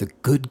 that are of the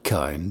good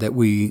kind, that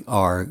we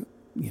are,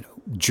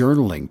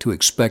 journaling to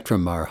expect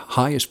from our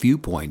highest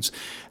viewpoints,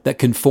 that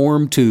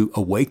conform to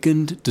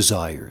awakened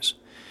desires.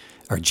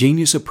 Our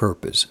genius of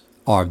purpose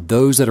are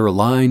those that are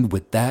aligned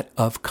with that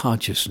of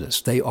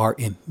consciousness. They are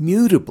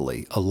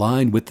immutably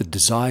aligned with the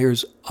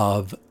desires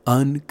of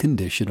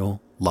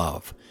unconditional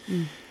love.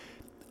 Mm.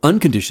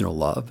 Unconditional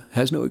love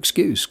has no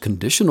excuse.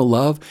 Conditional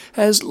love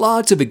has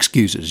lots of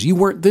excuses. You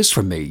weren't this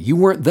from me. You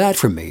weren't that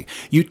from me.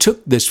 You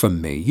took this from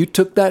me. You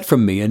took that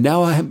from me. And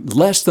now I'm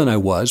less than I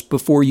was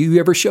before you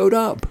ever showed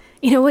up.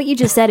 You know what you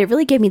just said? It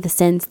really gave me the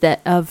sense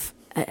that of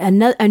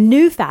a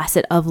new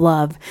facet of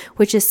love,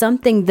 which is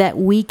something that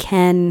we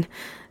can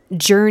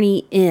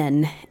journey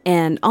in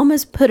and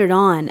almost put it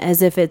on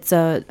as if it's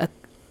a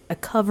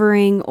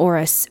covering or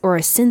a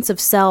sense of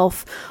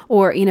self,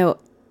 or, a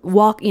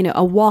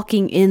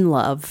walking in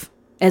love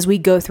as we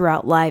go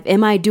throughout life.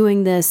 Am I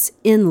doing this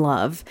in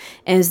love?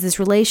 Is this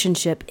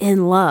relationship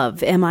in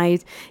love?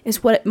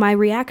 Is what my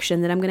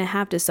reaction that I'm going to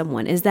have to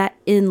someone, is that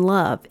in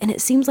love? And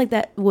it seems like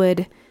that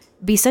would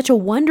be such a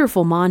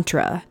wonderful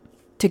mantra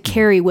to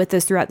carry with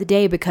us throughout the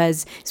day,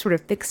 because it sort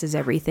of fixes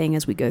everything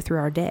as we go through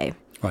our day.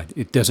 Right.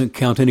 It doesn't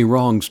count any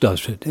wrongs,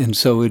 does it? And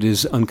so it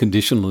is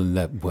unconditional in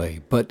that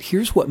way. But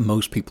here's what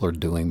most people are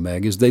doing,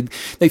 Meg, is they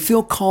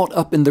feel caught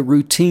up in the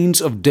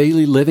routines of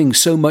daily living,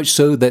 so much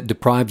so that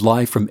deprived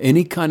life from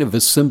any kind of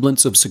a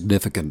semblance of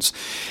significance.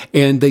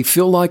 And they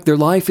feel like their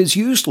life is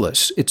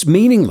useless. It's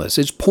meaningless.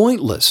 It's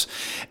pointless.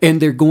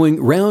 And they're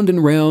going round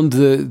and round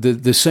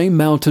the same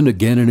mountain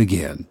again and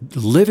again,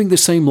 living the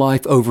same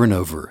life over and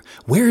over.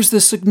 Where's the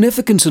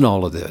significance in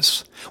all of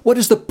this? What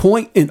is the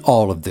point in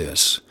all of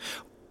this?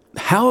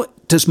 How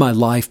does my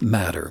life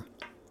matter?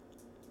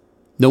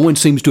 No one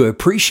seems to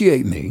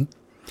appreciate me.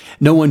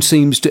 No one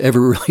seems to ever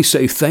really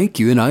say thank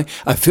you. And I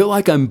feel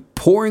like I'm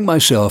pouring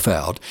myself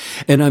out,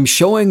 and I'm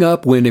showing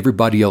up when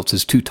everybody else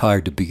is too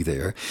tired to be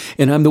there.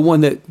 And I'm the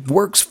one that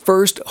works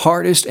first,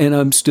 hardest, and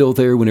I'm still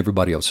there when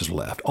everybody else has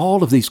left.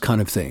 All of these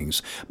kind of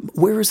things.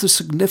 Where is the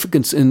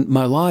significance in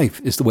my life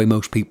is the way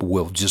most people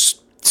will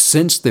just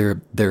sense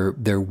their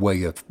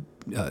way of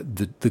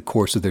the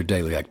course of their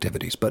daily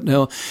activities. But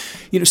now,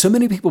 so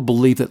many people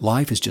believe that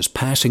life is just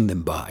passing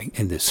them by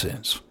in this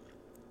sense.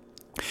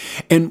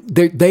 And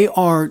they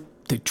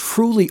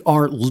truly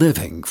are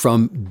living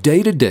from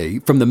day to day,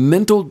 from the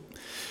mental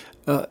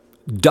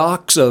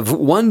docks of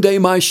one day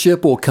my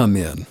ship will come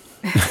in.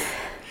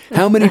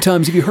 How many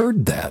times have you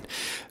heard that?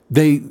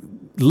 They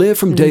live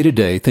from day to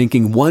day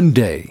thinking one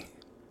day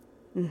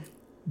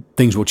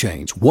things will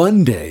change.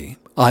 One day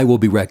I will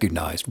be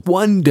recognized.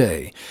 One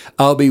day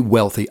I'll be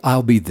wealthy.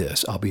 I'll be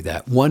this. I'll be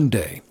that. One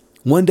day.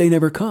 One day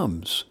never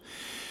comes.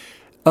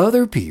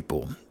 Other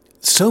people,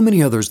 so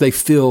many others, they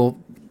feel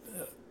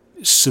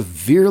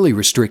severely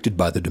restricted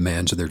by the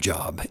demands of their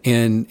job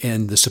and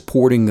the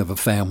supporting of a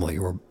family,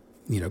 or,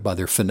 by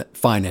their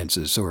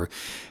finances, or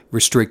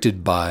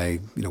restricted by,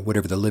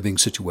 whatever the living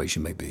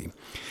situation may be.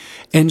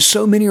 And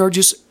so many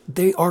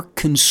they are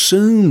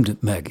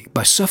consumed, Maggie,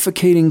 by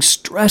suffocating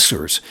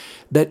stressors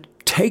that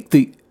take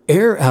the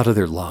air out of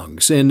their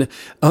lungs. And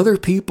other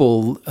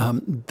people,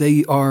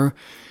 they are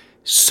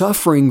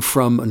suffering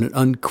from an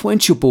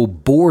unquenchable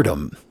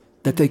boredom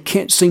that they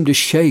can't seem to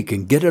shake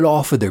and get it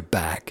off of their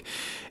back.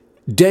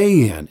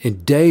 Day in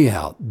and day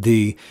out,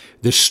 the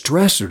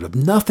stressor of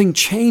nothing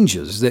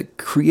changes that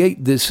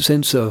create this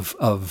sense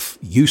of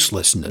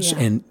uselessness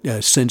and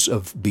a sense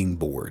of being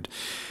bored.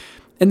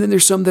 And then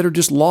there's some that are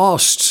just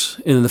lost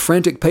in the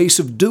frantic pace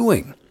of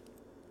doing,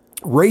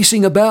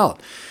 racing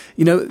about.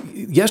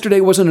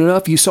 Yesterday wasn't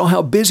enough. You saw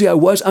how busy I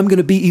was. I'm going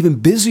to be even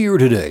busier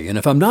today. And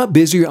if I'm not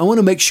busier, I want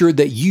to make sure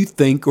that you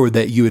think, or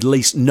that you at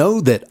least know,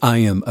 that I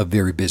am a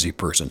very busy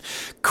person.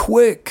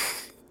 Quick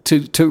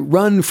to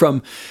run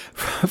from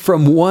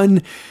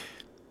one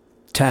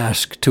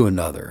task to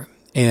another.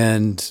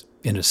 And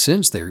in a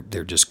sense, they're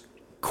just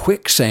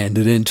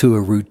quicksanded into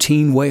a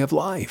routine way of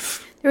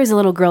life. There was a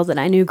little girl that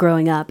I knew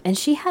growing up, and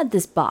she had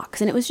this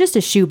box, and it was just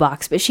a shoe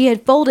box, but she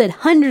had folded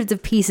hundreds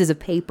of pieces of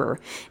paper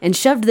and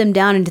shoved them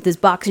down into this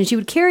box, and she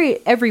would carry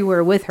it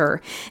everywhere with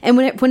her. And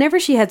whenever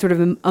she had sort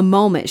of a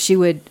moment, she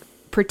would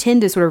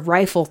pretend to sort of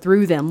rifle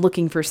through them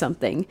looking for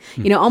something,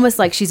 almost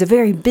like she's a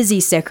very busy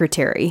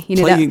secretary,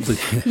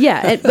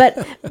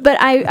 but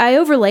I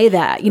overlay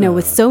that,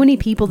 with so many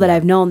people that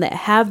I've known that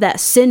have that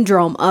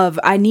syndrome of,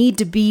 I need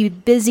to be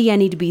busy. I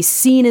need to be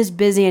seen as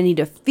busy. I need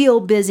to feel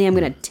busy. I'm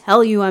going to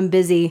tell you I'm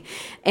busy.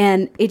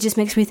 And it just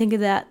makes me think of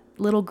that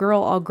little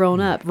girl all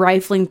grown up,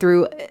 rifling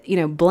through,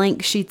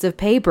 blank sheets of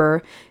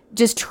paper,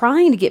 just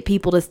trying to get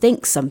people to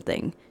think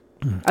something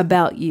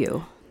about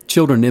you.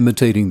 Children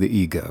imitating the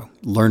ego,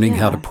 learning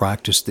how to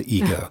practice the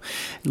ego.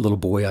 A little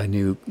boy I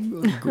knew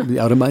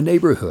out of my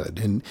neighborhood,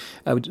 and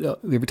I would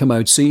every time I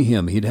would see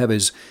him, he'd have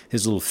his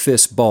little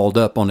fist balled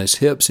up on his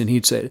hips, and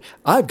he'd say,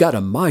 "I've got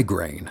a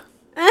migraine."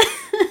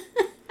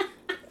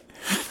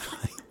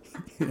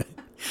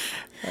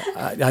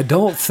 I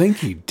don't think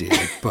he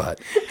did, but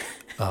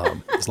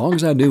as long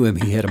as I knew him,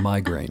 he had a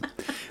migraine.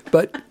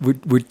 But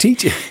we're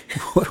teaching,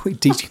 what are we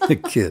teaching the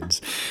kids?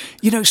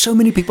 So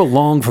many people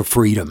long for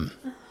freedom.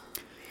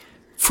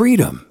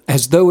 Freedom,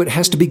 as though it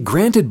has to be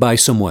granted by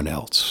someone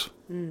else.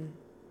 And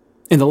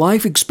the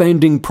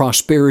life-expanding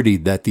prosperity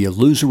that the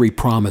illusory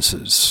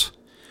promises,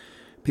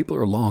 people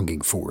are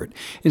longing for it.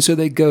 And so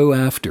they go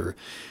after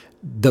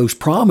those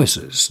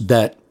promises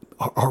that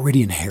are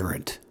already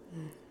inherent,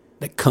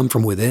 that come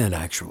from within,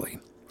 actually.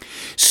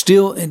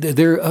 Still, and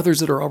there are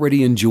others that are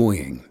already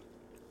enjoying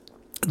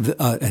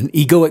an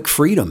egoic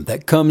freedom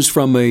that comes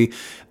from a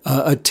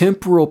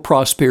temporal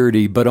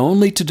prosperity, but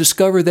only to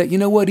discover that,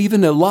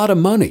 even a lot of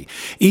money,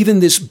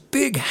 even this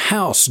big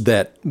house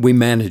that we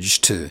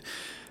manage to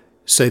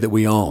say that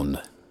we own,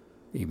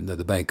 even though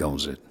the bank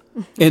owns it,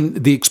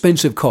 and the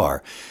expensive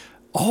car,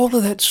 all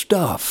of that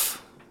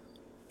stuff,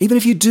 even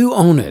if you do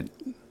own it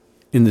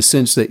in the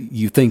sense that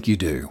you think you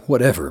do,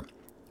 whatever,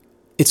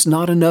 it's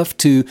not enough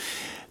to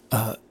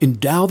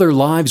endow their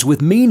lives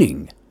with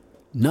meaning,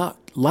 not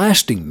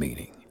lasting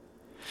meaning.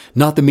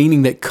 Not the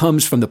meaning that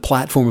comes from the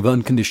platform of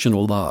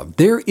unconditional love.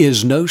 There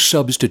is no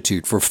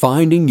substitute for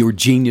finding your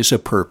genius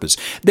of purpose.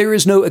 There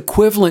is no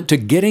equivalent to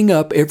getting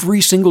up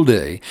every single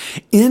day,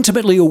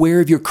 intimately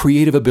aware of your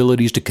creative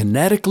abilities to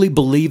kinetically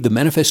believe the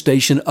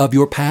manifestation of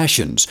your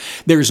passions.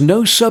 There is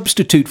no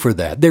substitute for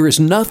that. There is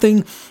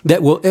nothing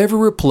that will ever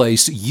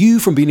replace you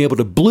from being able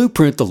to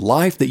blueprint the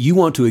life that you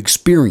want to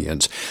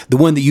experience, the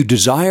one that you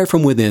desire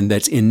from within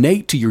that's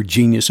innate to your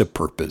genius of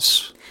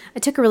purpose. I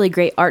took a really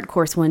great art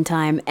course one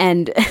time,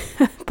 and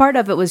part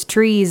of it was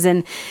trees,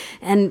 and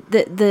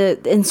the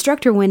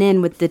instructor went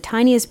in with the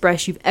tiniest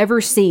brush you've ever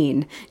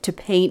seen to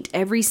paint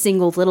every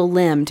single little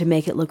limb to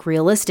make it look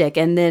realistic.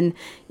 And then,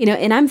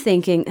 and I'm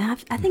thinking,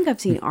 I think I've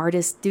seen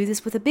artists do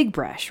this with a big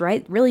brush,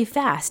 right? Really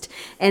fast.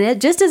 And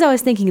just as I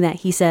was thinking that,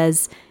 he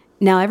says,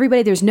 "Now,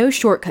 everybody, there's no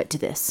shortcut to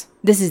this.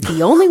 This is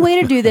the only way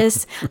to do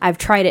this. I've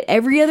tried it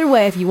every other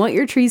way. If you want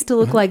your trees to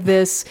look like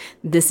this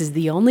is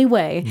the only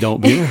way."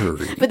 Don't be in a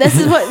hurry. But this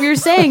is what you're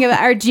saying about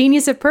our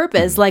genius of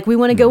purpose. Like, we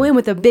want to go in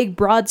with a big,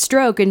 broad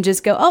stroke and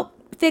just go, oh,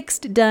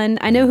 fixed, done.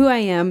 I know who I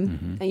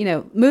am.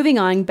 Moving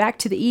on, back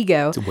to the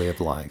ego. It's a way of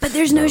life. But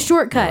there's no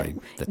shortcut. Right.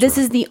 This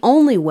is the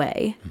only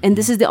way. And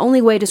this is the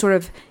only way to sort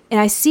of, and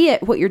I see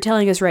it, what you're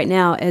telling us right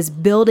now, as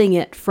building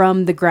it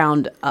from the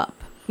ground up.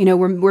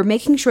 We're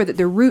making sure that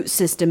the root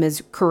system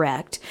is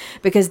correct,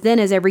 because then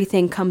as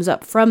everything comes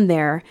up from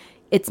there,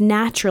 it's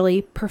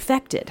naturally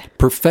perfected.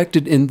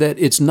 Perfected in that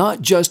it's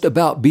not just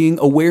about being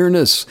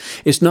awareness.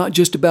 It's not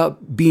just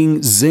about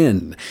being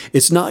zen.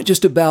 It's not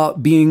just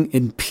about being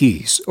in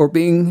peace or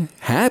being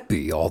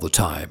happy all the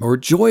time or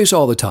joyous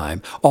all the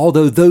time,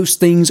 although those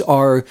things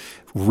are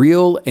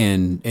real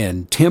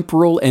and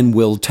temporal and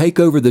will take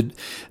over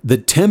the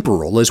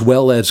temporal as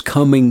well as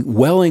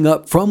welling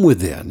up from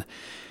within.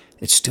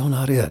 It's still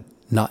not it,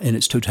 not in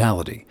its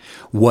totality.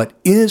 What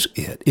is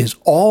it is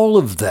all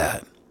of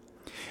that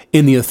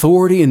in the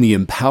authority and the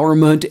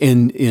empowerment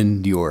and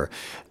in your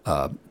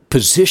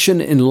position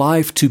in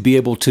life to be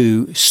able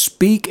to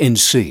speak and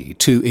see,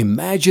 to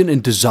imagine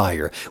and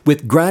desire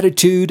with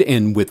gratitude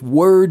and with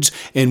words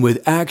and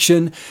with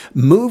action,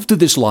 move through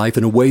this life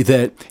in a way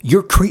that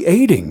you're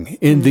creating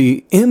in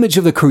the image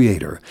of the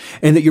Creator,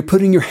 and that you're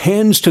putting your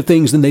hands to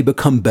things and they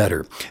become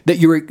better, that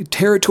your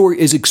territory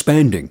is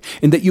expanding,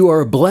 and that you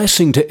are a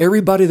blessing to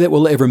everybody that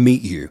will ever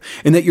meet you,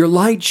 and that your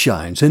light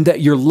shines, and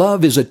that your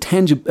love is a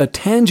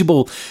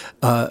tangible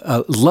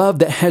love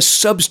that has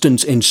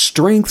substance and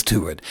strength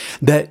to it,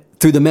 that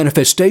through the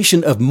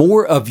manifestation of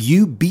more of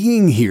you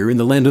being here in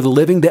the land of the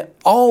living, that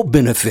all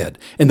benefit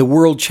and the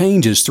world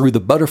changes through the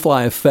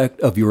butterfly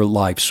effect of your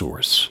life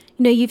source.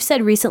 You've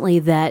said recently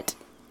that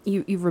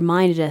you've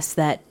reminded us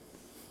that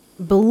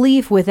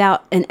belief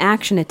without an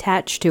action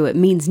attached to it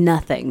means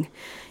nothing.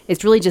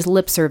 It's really just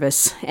lip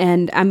service.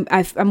 And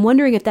I'm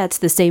wondering if that's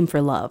the same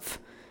for love.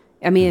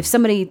 I mean, if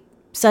somebody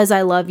says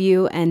I love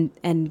you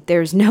and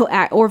there's no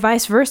act, or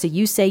vice versa.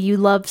 You say you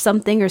love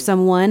something or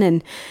someone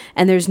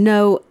and there's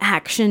no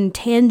action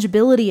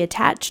tangibility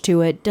attached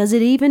to it. Does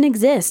it even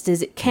exist?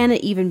 Can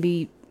it even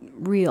be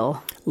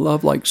real?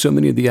 Love, like so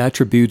many of the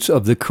attributes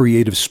of the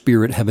creative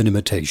spirit, have an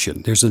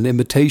imitation. There's an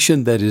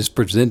imitation that is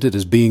presented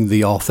as being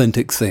the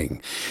authentic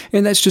thing.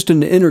 And that's just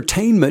an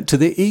entertainment to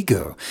the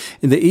ego.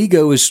 And the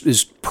ego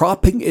is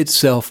propping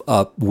itself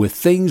up with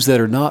things that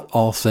are not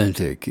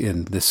authentic.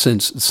 In the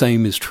sense, the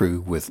same is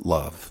true with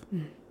love.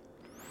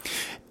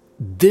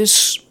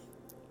 This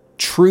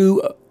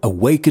true,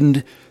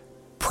 awakened,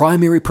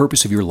 primary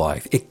purpose of your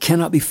life, it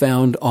cannot be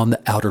found on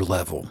the outer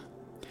level.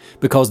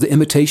 Because the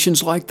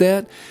imitations like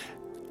that,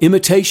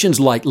 imitations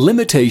like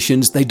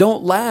limitations, they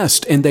don't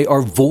last, and they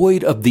are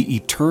void of the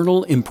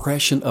eternal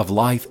impression of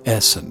life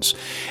essence.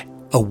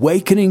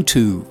 Awakening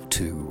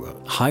to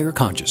higher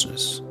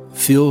consciousness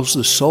fills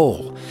the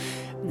soul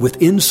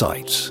with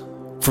insights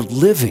for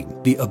living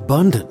the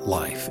abundant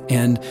life.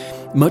 And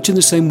much in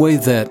the same way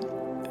that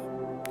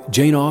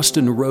Jane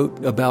Austen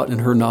wrote about in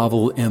her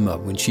novel Emma,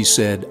 when she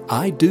said,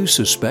 "I do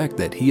suspect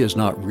that he is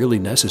not really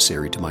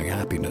necessary to my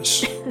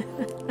happiness."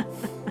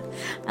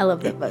 I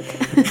love that book.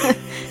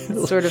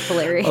 It's sort of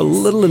hilarious. A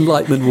little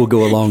enlightenment will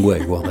go a long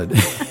way, won't it?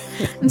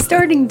 I'm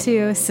starting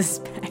to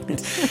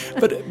suspect.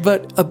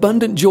 But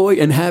abundant joy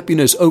and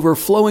happiness,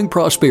 overflowing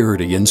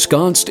prosperity,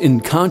 ensconced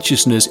in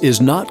consciousness,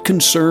 is not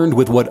concerned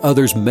with what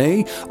others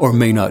may or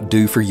may not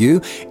do for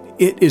you.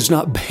 It is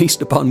not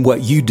based upon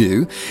what you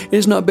do. It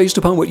is not based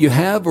upon what you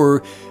have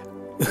or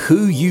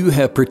who you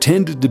have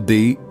pretended to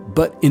be,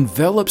 but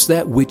envelops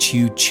that which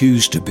you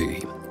choose to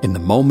be in the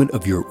moment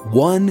of your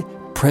one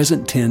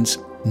present tense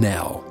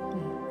now.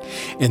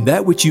 And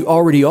that which you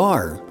already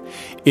are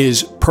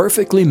is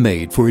perfectly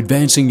made for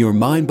advancing your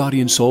mind,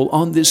 body, and soul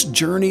on this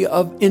journey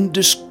of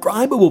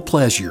indescribable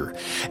pleasure.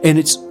 And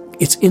it's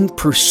in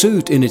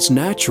pursuit in its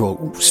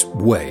natural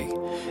way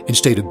and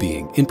state of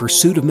being, in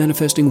pursuit of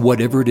manifesting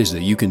whatever it is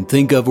that you can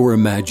think of or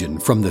imagine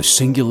from the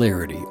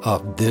singularity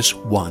of this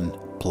one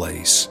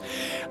place.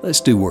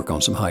 Let's do work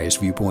on some highest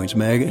viewpoints,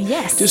 Meg.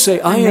 Yes. Just say,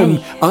 I am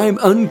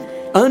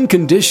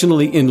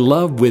unconditionally in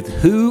love with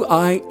who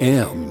I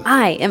am.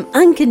 I am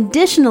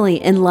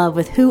unconditionally in love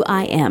with who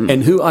I am.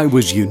 And who I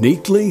was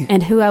uniquely.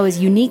 And who I was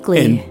uniquely.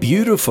 And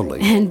beautifully.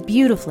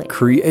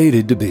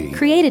 Created to be.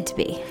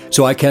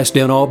 So I cast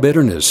down all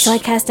bitterness.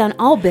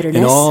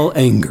 And all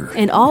anger.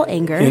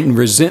 And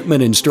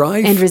resentment and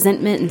strife. And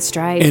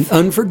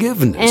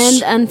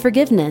unforgiveness.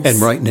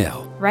 And right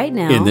now.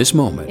 In this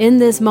moment.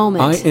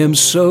 I am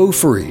so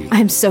free.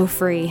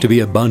 To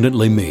be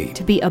abundantly me.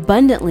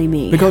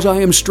 Because I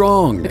am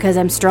strong.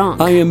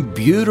 I am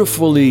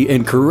beautifully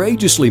and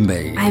courageously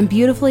made.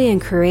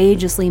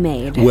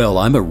 Well,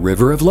 I'm a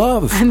river of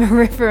love.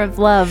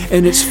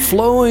 And it's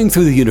flowing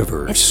through the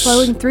universe.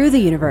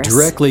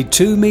 Directly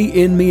to me,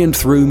 in me, and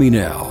through me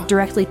now.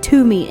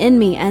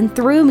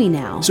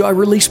 So I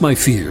release my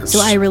fears.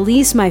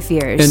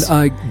 And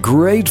I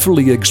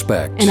gratefully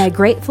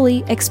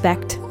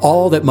expect.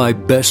 All that my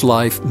best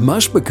life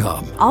must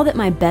become.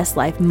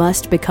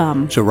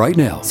 So right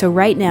now.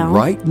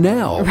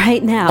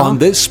 On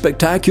this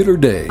spectacular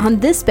day.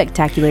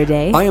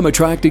 I am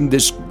attracting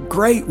this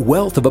great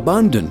wealth of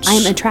abundance.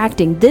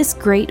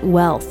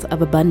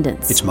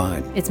 It's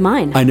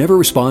mine. I never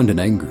respond in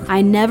anger.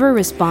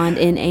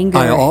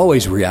 I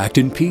always react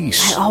in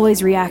peace.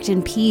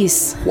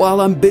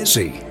 While I'm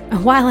busy.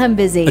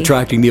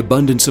 Attracting the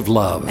abundance of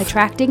love.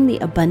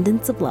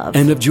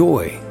 And of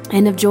joy.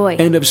 And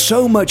of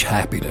so much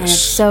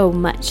happiness.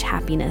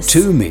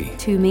 To me.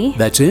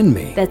 That's in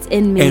me.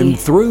 And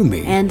through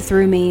me.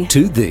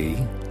 To thee.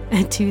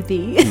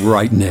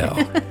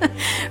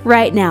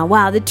 Right now.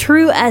 Wow, the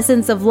true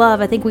essence of love.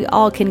 I think we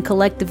all can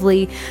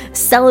collectively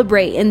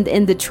celebrate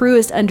in the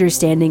truest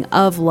understanding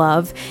of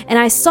love. And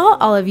I saw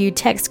all of you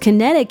text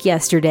Kinetic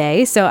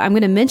yesterday, so I'm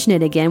going to mention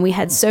it again. We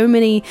had so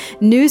many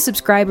new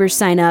subscribers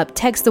sign up.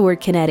 Text the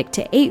word Kinetic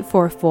to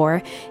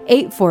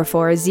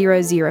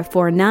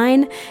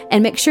 844-844-0049.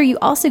 And make sure you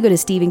also go to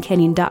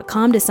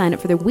StephenKenyon.com to sign up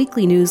for the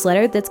weekly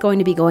newsletter that's going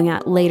to be going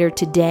out later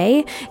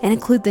today and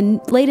include the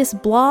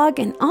latest blog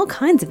and all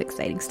kinds of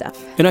exciting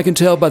stuff. And I can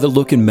tell by the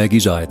look in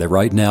Maggie's eye that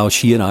right now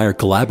she and I are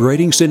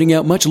collaborating, sending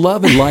out much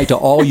love and light to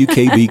all you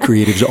KB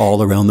creatives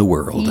all around the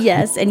world.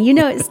 Yes, and you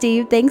know it,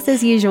 Steve. Thanks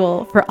as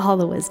usual for all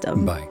the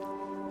wisdom. Bye.